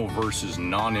conventional versus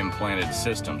non-implanted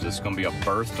systems. It's going to be a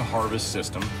birth-to-harvest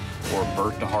system or a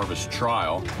birth-to-harvest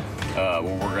trial where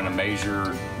we're going to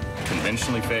measure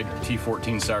conventionally fed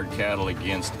T14 sired cattle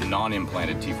against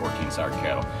non-implanted T14 sired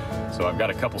cattle. So I've got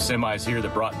a couple semis here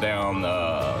that brought down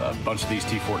a bunch of these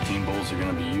T14 bulls that are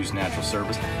going to be used natural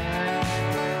service.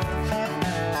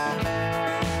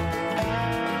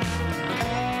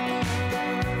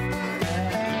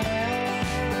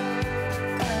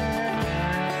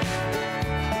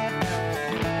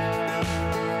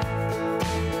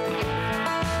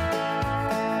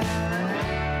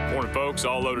 Folks,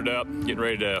 all loaded up, getting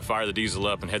ready to fire the diesel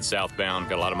up and head southbound.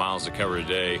 Got a lot of miles to cover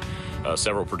today.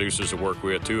 Several producers to work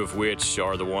with, two of which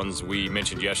are the ones we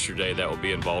mentioned yesterday that will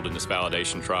be involved in this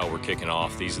validation trial we're kicking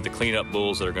off. These are the cleanup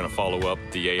bulls that are going to follow up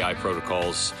the AI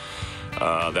protocols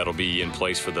that'll be in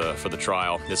place for the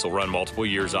trial. This will run multiple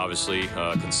years, obviously,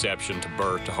 conception to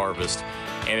birth to harvest.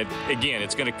 And again,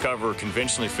 it's going to cover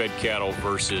conventionally fed cattle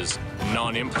versus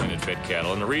non-implanted fed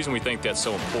cattle. And the reason we think that's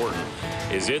so important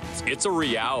is it's a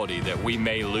reality that we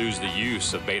may lose the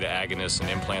use of beta agonists and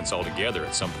implants altogether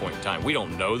at some point in time. We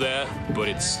don't know that,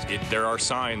 but there are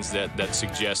signs that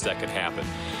suggest that could happen.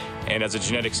 And as a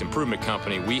genetics improvement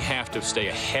company, we have to stay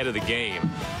ahead of the game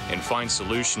and find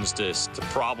solutions to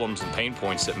problems and pain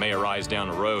points that may arise down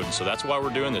the road. And so that's why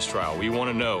we're doing this trial. We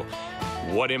want to know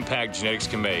what impact genetics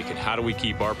can make and how do we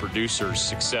keep our producers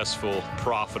successful,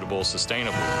 profitable,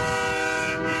 sustainable.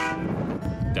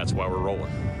 That's why we're rolling.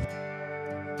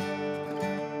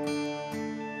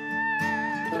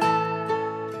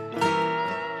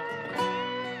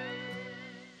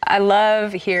 I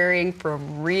love hearing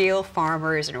from real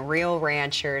farmers and real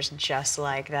ranchers just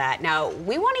like that. Now,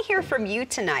 we want to hear from you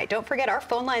tonight. Don't forget, our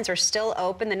phone lines are still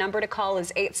open. The number to call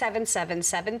is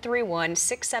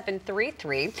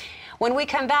 877-731-6733. When we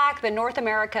come back, the North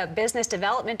America Business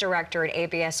Development Director at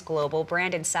ABS Global,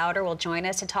 Brandon Sowder, will join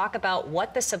us to talk about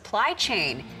what the supply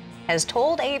chain has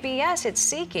told ABS it's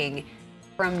seeking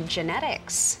from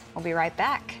genetics. We'll be right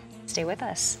back. Stay with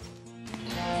us.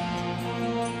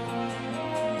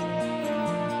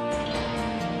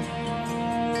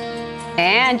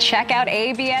 And check out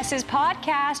ABS's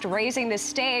podcast, Raising the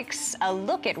Stakes, a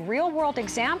look at real-world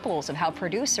examples of how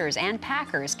producers and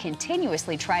packers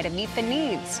continuously try to meet the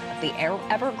needs of the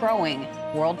ever-growing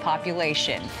world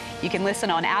population. You can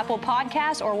listen on Apple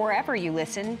Podcasts or wherever you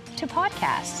listen to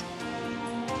podcasts.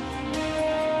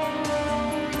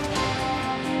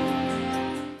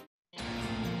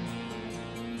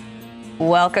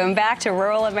 Welcome back to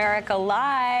Rural America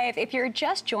Live. If you're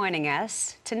just joining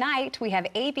us, tonight we have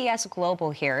ABS Global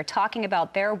here talking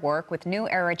about their work with New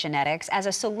Era Genetics as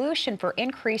a solution for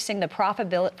increasing the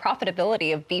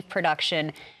profitability of beef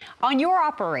production on your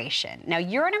operation. Now,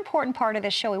 you're an important part of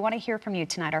this show. We want to hear from you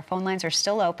tonight. Our phone lines are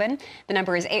still open. The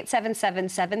number is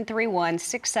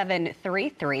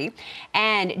 877-731-6733.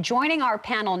 And joining our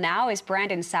panel now is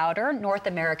Brandon Sowder, North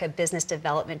America Business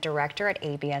Development Director at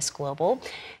ABS Global.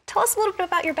 Tell us a little bit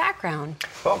about your background.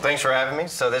 Well, thanks for having me.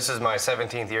 So this is my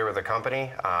 17th year with the company.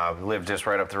 We live just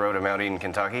right up the road in Mount Eden,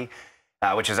 Kentucky,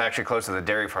 which is actually close to the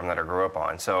dairy farm that I grew up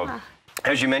on. So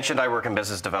as you mentioned, I work in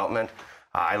business development.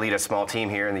 I lead a small team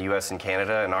here in the U.S. and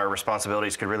Canada, and our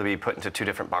responsibilities could really be put into two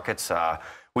different buckets.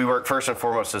 We work first and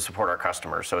foremost to support our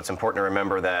customers. So it's important to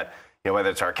remember that whether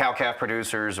it's our cow-calf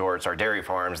producers or it's our dairy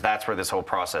farms, that's where this whole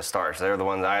process starts. They're the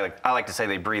ones I like to say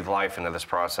they breathe life into this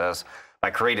process by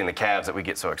creating the calves that we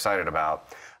get so excited about.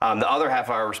 The other half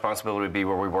of our responsibility would be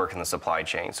where we work in the supply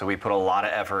chain. So we put a lot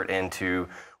of effort into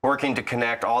working to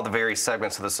connect all the various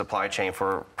segments of the supply chain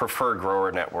for preferred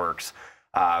grower networks.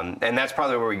 And that's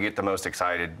probably where we get the most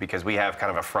excited because we have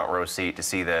kind of a front row seat to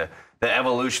see the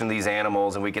evolution of these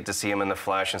animals, and we get to see them in the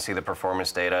flesh and see the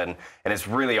performance data. And it's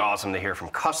really awesome to hear from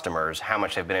customers how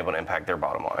much they've been able to impact their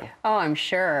bottom line. Oh, I'm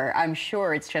sure. I'm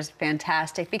sure it's just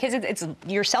fantastic because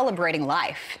you're celebrating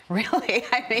life, really.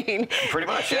 I mean, pretty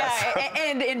much, yes. Yeah,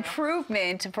 and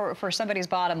improvement for somebody's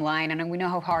bottom line. And we know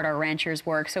how hard our ranchers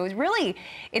work. So it's really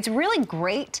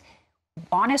great,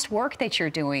 honest work that you're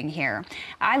doing here.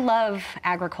 I love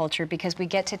agriculture because we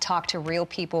get to talk to real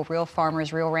people, real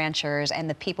farmers, real ranchers, and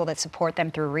the people that support them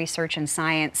through research and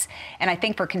science. And I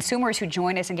think for consumers who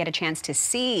join us and get a chance to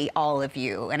see all of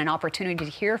you and an opportunity to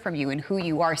hear from you and who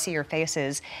you are, see your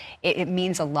faces, it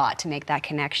means a lot to make that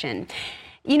connection.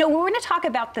 You know, we're going to talk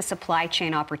about the supply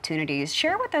chain opportunities.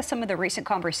 Share with us some of the recent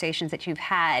conversations that you've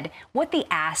had, what the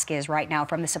ask is right now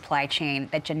from the supply chain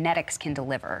that genetics can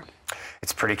deliver.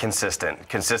 It's pretty consistent.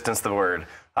 Consistent's the word.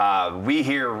 We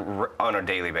hear on a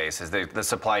daily basis, the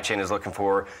supply chain is looking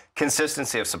for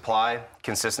consistency of supply,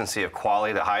 consistency of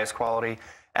quality, the highest quality,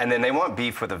 and then they want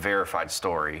beef with a verified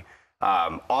story.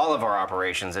 All of our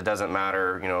operations, it doesn't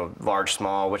matter, large,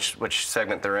 small, which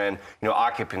segment they're in,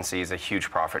 occupancy is a huge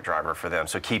profit driver for them.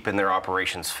 So keeping their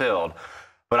operations filled.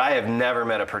 But I have never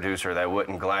met a producer that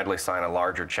wouldn't gladly sign a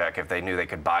larger check if they knew they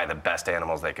could buy the best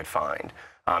animals they could find.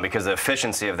 Because the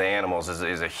efficiency of the animals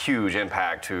is a huge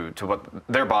impact to what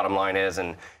their bottom line is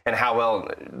and how well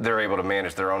they're able to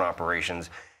manage their own operations.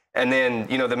 And then,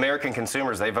 the American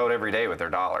consumers, they vote every day with their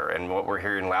dollar. And what we're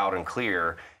hearing loud and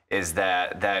clear is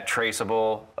that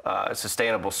traceable,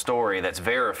 sustainable story that's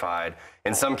verified.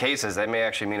 In some cases, that may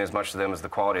actually mean as much to them as the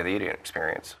quality of the eating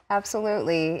experience.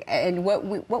 Absolutely. And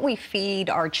what we feed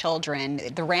our children,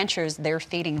 the ranchers, they're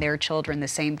feeding their children the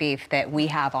same beef that we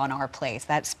have on our plates.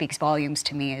 That speaks volumes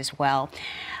to me as well.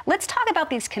 Let's talk about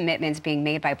these commitments being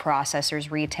made by processors,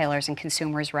 retailers, and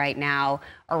consumers right now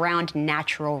around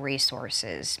natural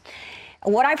resources.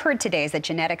 What I've heard today is that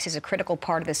genetics is a critical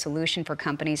part of the solution for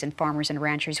companies and farmers and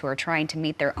ranchers who are trying to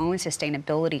meet their own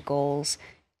sustainability goals.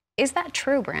 Is that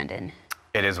true, Brandon?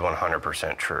 It is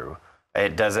 100% true.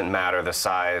 It doesn't matter the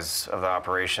size of the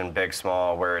operation, big,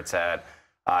 small, where it's at.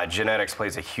 Genetics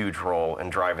plays a huge role in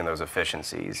driving those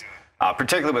efficiencies,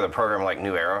 particularly with a program like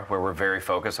New Era, where we're very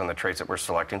focused on the traits that we're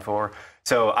selecting for.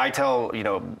 So I tell,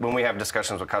 when we have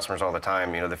discussions with customers all the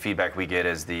time, the feedback we get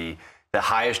is the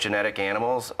highest genetic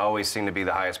animals always seem to be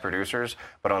the highest producers,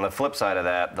 but on the flip side of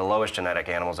that, the lowest genetic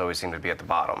animals always seem to be at the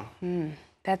bottom.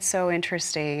 That's so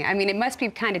interesting. I mean, it must be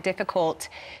kind of difficult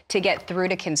to get through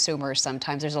to consumers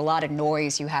sometimes. There's a lot of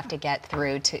noise you have to get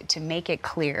through to make it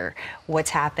clear what's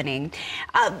happening.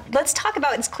 Let's talk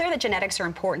about, it's clear that genetics are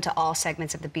important to all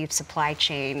segments of the beef supply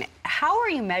chain. How are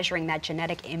you measuring that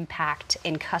genetic impact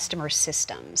in customer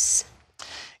systems?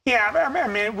 Yeah, I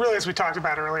mean, really, as we talked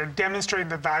about earlier, demonstrating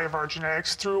the value of our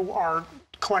genetics through our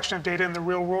collection of data in the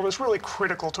real world is really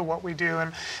critical to what we do.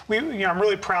 And I'm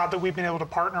really proud that we've been able to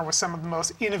partner with some of the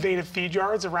most innovative feed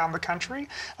yards around the country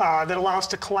that allow us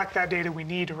to collect that data we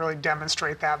need to really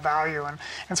demonstrate that value.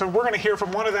 And so we're going to hear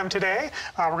from one of them today.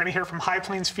 We're going to hear from High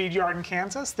Plains Feed Yard in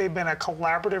Kansas. They've been a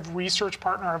collaborative research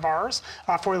partner of ours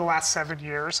for the last 7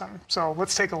 years. And so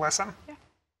let's take a listen.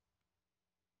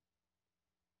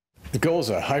 The goal is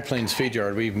a High Plains feed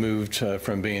yard. We've moved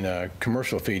from being a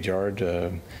commercial feed yard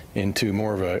into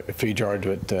more of a feed yard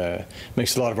that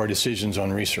makes a lot of our decisions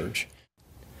on research.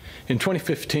 In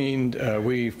 2015,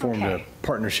 we formed a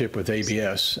partnership with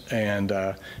ABS, and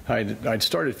I'd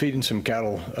started feeding some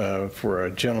cattle for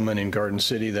a gentleman in Garden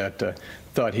City that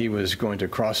thought he was going to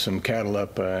cross some cattle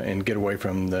up and get away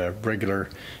from the regular,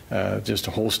 just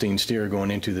a Holstein steer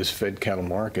going into this fed cattle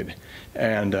market.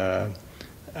 And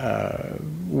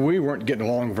we weren't getting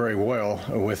along very well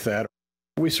with that.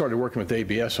 We started working with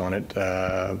ABS on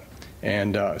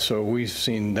it, so we've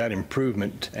seen that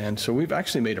improvement. And so we've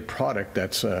actually made a product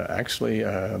that's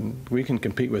we can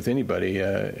compete with anybody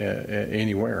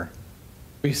anywhere.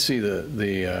 We see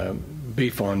the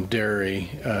beef on dairy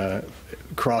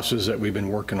crosses that we've been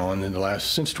working on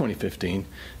since 2015,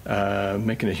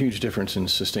 making a huge difference in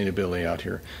sustainability out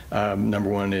here. Number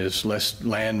one is less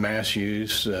land mass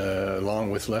use,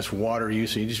 along with less water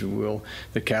usage.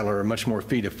 The cattle are much more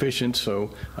feed efficient,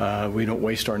 so we don't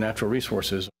waste our natural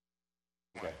resources.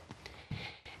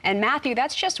 And Matthew,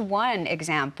 that's just one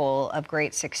example of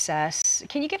great success.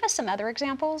 Can you give us some other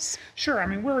examples? Sure. I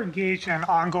mean, we're engaged in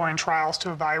ongoing trials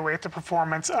to evaluate the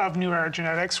performance of New Era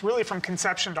genetics, really from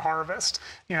conception to harvest.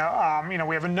 We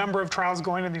have a number of trials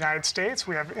going in the United States.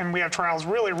 We have trials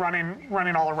really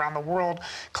running all around the world,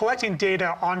 collecting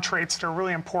data on traits that are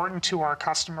really important to our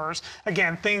customers.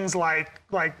 Again, things like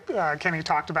Kenny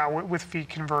talked about with feed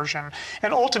conversion.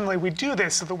 And ultimately, we do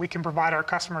this so that we can provide our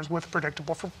customers with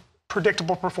predictable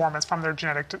performance from their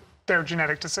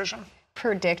genetic decision.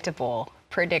 Predictable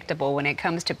when it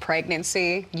comes to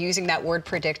pregnancy, using that word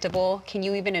predictable. Can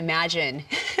you even imagine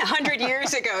 100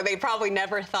 years ago, they probably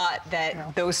never thought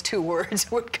that those two words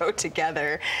would go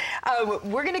together.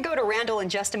 We're going to go to Randall in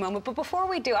just a moment, but before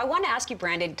we do, I want to ask you,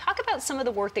 Brandon, talk about some of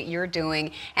the work that you're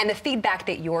doing and the feedback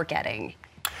that you're getting.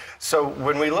 So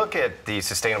when we look at the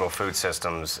sustainable food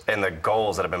systems and the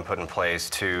goals that have been put in place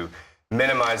to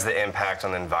minimize the impact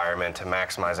on the environment, to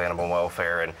maximize animal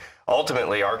welfare, and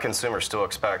ultimately our consumers still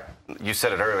expect, you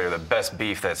said it earlier, the best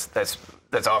beef that's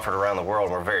offered around the world,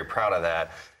 and we're very proud of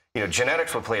that.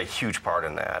 Genetics will play a huge part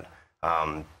in that.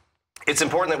 It's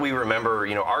important that we remember,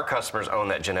 our customers own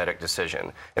that genetic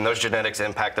decision, and those genetics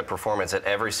impact the performance at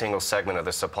every single segment of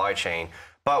the supply chain.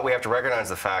 But we have to recognize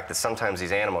the fact that sometimes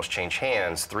these animals change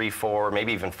hands 3, 4,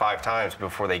 maybe even 5 times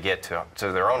before they get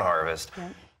to their own harvest. Yeah.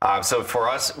 So for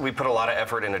us, we put a lot of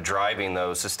effort into driving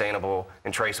those sustainable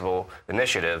and traceable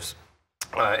initiatives.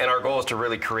 And our goal is to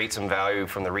really create some value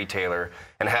from the retailer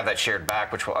and have that shared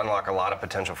back, which will unlock a lot of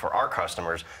potential for our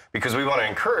customers, because we want to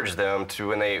encourage them to,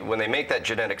 when they make that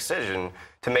genetic decision,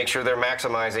 to make sure they're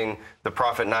maximizing the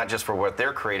profit, not just for what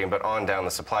they're creating, but on down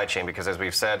the supply chain. Because as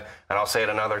we've said, and I'll say it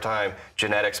another time,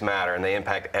 genetics matter, and they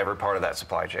impact every part of that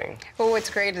supply chain. Well, what's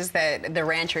great is that the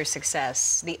rancher's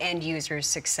success, the end user's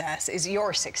success, is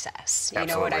your success. You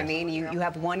know what I mean? You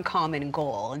have one common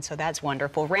goal, and so that's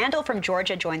wonderful. Randall from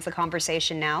Georgia joins the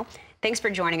conversation now. Thanks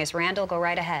for joining us, Randall. Go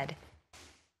right ahead.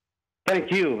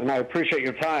 Thank you, and I appreciate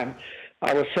your time.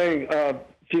 I was saying a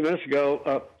few minutes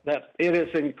ago that it is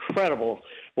incredible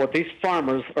what these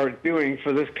farmers are doing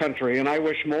for this country, and I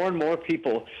wish more and more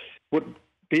people would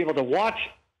be able to watch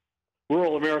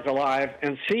Rural America Live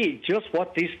and see just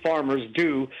what these farmers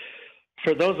do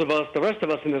for those of us, the rest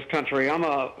of us in this country. I'm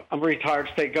a retired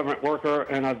state government worker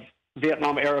and a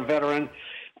Vietnam-era veteran,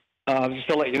 just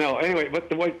to let you know. Anyway,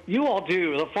 but what you all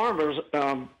do, the farmers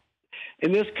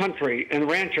in this country and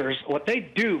ranchers, what they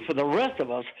do for the rest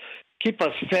of us, keep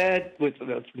us fed with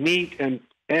meat and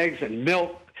eggs and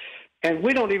milk, and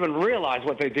we don't even realize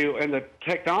what they do. And the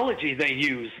technology they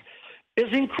use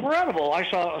is incredible. I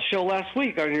saw a show last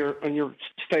week on your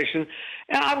station,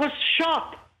 and I was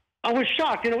shocked.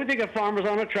 You know, we think of farmers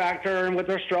on a tractor and with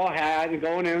their straw hat and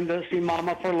going in to see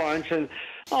mama for lunch, and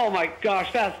oh my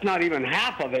gosh, that's not even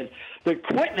half of it. The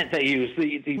equipment they use,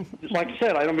 the like I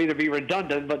said, I don't mean to be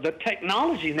redundant, but the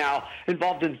technology now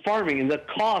involved in farming and the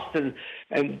cost, and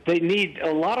they need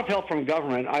a lot of help from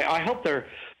government. I hope they're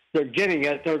getting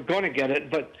it. They're going to get it,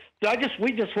 but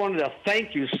we just wanted to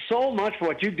thank you so much for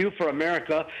what you do for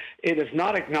America. It is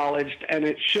not acknowledged, and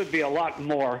it should be a lot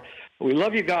more. We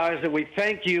love you guys, and we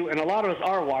thank you, and a lot of us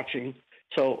are watching.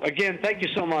 So, again, thank you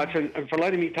so much, and for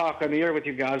letting me talk on the air with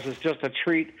you guys. It's just a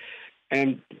treat,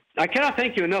 and I cannot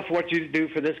thank you enough for what you do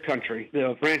for this country,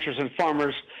 the ranchers and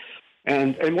farmers,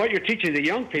 and what you're teaching the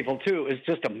young people, too, is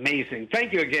just amazing.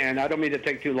 Thank you again. I don't mean to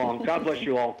take too long. God bless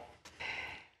you all.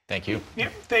 Thank you. Yeah,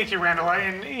 thank you, Randall.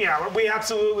 And yeah, we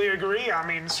absolutely agree. I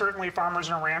mean, certainly farmers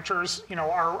and ranchers, you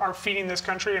know, are feeding this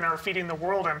country and are feeding the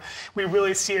world. And we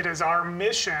really see it as our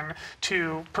mission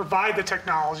to provide the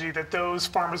technology that those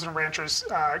farmers and ranchers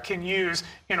can use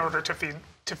in order to feed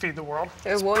the world.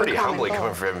 It's pretty humbling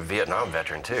coming from a Vietnam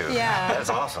veteran, too. Yeah. That's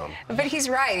awesome. But he's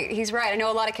right. He's right. I know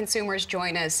a lot of consumers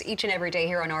join us each and every day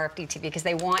here on RFDtv because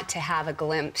they want to have a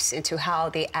glimpse into how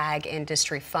the ag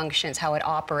industry functions, how it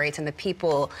operates, and the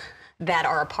people that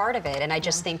are a part of it. And I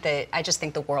just think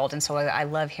the world. And so I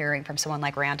love hearing from someone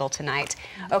like Randall tonight.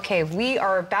 Okay, we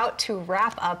are about to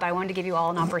wrap up. I wanted to give you all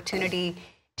an opportunity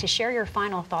to share your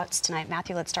final thoughts tonight.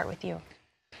 Matthew, let's start with you.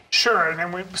 Sure,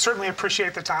 and we certainly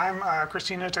appreciate the time,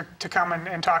 Christina, to come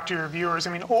and talk to your viewers.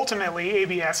 I mean, ultimately,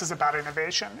 ABS is about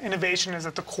innovation. Innovation is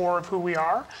at the core of who we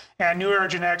are, and New Era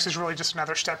Genetics is really just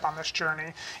another step on this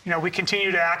journey. You know, we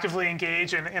continue to actively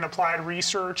engage in applied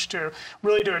research to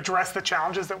address the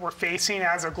challenges that we're facing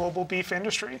as a global beef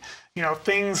industry. You know,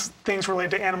 things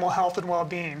related to animal health and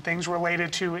well-being, things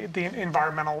related to the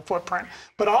environmental footprint,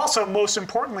 but also, most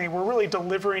importantly, we're really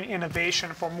delivering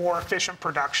innovation for more efficient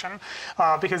production,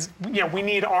 because you know, we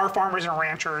need our farmers and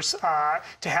ranchers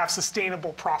to have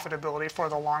sustainable profitability for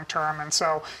the long term. And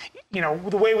so, you know,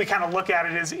 the way we kind of look at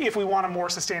it is, if we want a more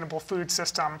sustainable food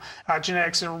system,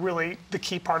 genetics are really the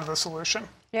key part of the solution.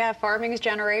 Yeah, farming is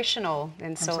generational.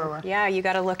 And so, Absolutely. Yeah, you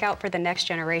got to look out for the next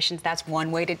generations. That's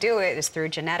one way to do it, is through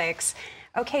genetics.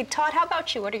 Okay, Todd, how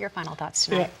about you? What are your final thoughts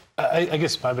tonight? Yeah, I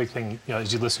guess my big thing, you know,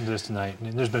 as you listen to this tonight,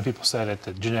 and there's been people said it,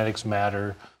 that genetics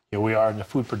matter. You know, we are in the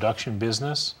food production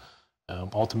business.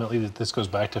 Ultimately, that this goes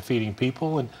back to feeding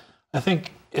people. And I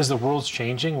think as the world's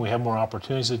changing, we have more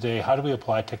opportunities today. How do we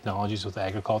apply technologies with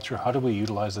agriculture? How do we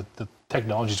utilize the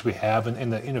technologies we have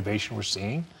and the innovation we're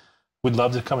seeing? We'd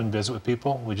love to come and visit with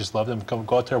people. We just love them to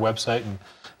go out to our website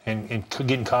and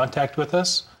get in contact with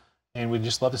us. And we'd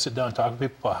just love to sit down and talk to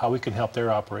people about how we can help their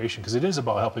operation, because it is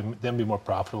about helping them be more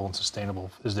profitable and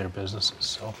sustainable as their businesses.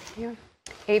 So. Yeah.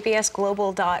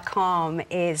 absglobal.com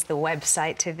is the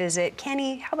website to visit.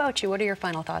 Kenny, how about you? What are your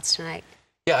final thoughts tonight?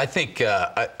 Yeah, I think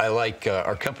I like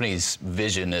our company's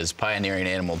vision is pioneering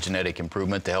animal genetic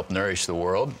improvement to help nourish the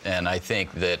world. And I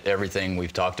think that everything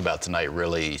we've talked about tonight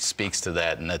really speaks to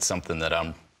that. And that's something that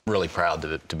I'm really proud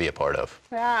to be a part of.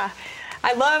 Yeah,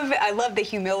 I love the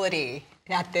humility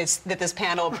that this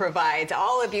panel provides.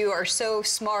 All of you are so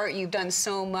smart. You've done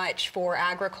so much for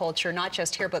agriculture, not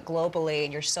just here, but globally.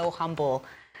 And you're so humble.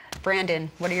 Brandon,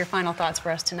 what are your final thoughts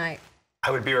for us tonight? I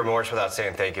would be remorse without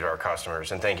saying thank you to our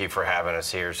customers, and thank you for having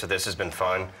us here. So this has been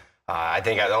fun. I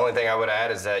think the only thing I would add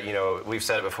is that, you know, we've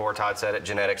said it before, Todd said it,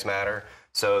 genetics matter.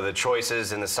 So the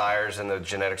choices and the sires and the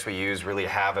genetics we use really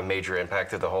have a major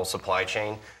impact to the whole supply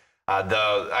chain.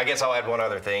 I guess I'll add one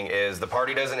other thing is the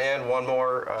party doesn't end. One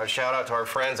more shout out to our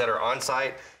friends that are on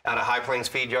site at a High Plains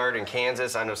Feed Yard in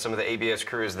Kansas. I know some of the ABS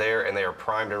crew is there, and they are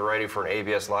primed and ready for an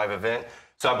ABS live event.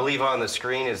 So I believe on the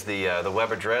screen is the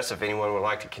web address if anyone would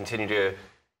like to continue to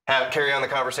carry on the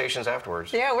conversations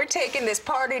afterwards. Yeah, we're taking this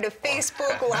party to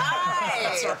Facebook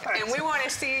Live, right. and we want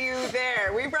to see you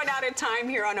there. We've run out of time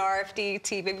here on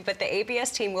RFDtv, but the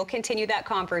ABS team will continue that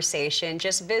conversation.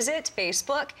 Just visit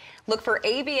Facebook, look for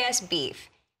ABS Beef,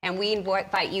 and we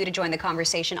invite you to join the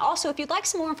conversation. Also, if you'd like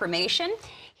some more information,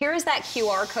 here is that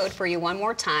QR code for you one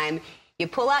more time. You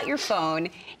pull out your phone,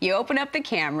 you open up the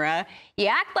camera, you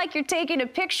act like you're taking a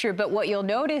picture, but what you'll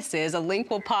notice is a link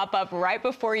will pop up right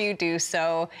before you do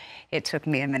so. It took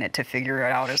me a minute to figure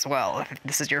it out as well, if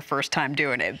this is your first time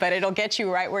doing it, but it'll get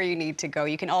you right where you need to go.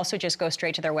 You can also just go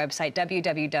straight to their website,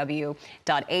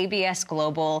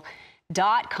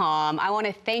 www.absglobal.com. I want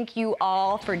to thank you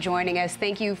all for joining us.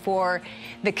 Thank you for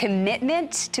the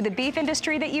commitment to the beef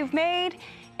industry that you've made.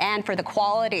 and for the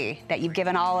quality that you've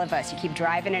given all of us. You keep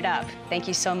driving it up. Thank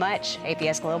you so much,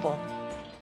 ABS Global.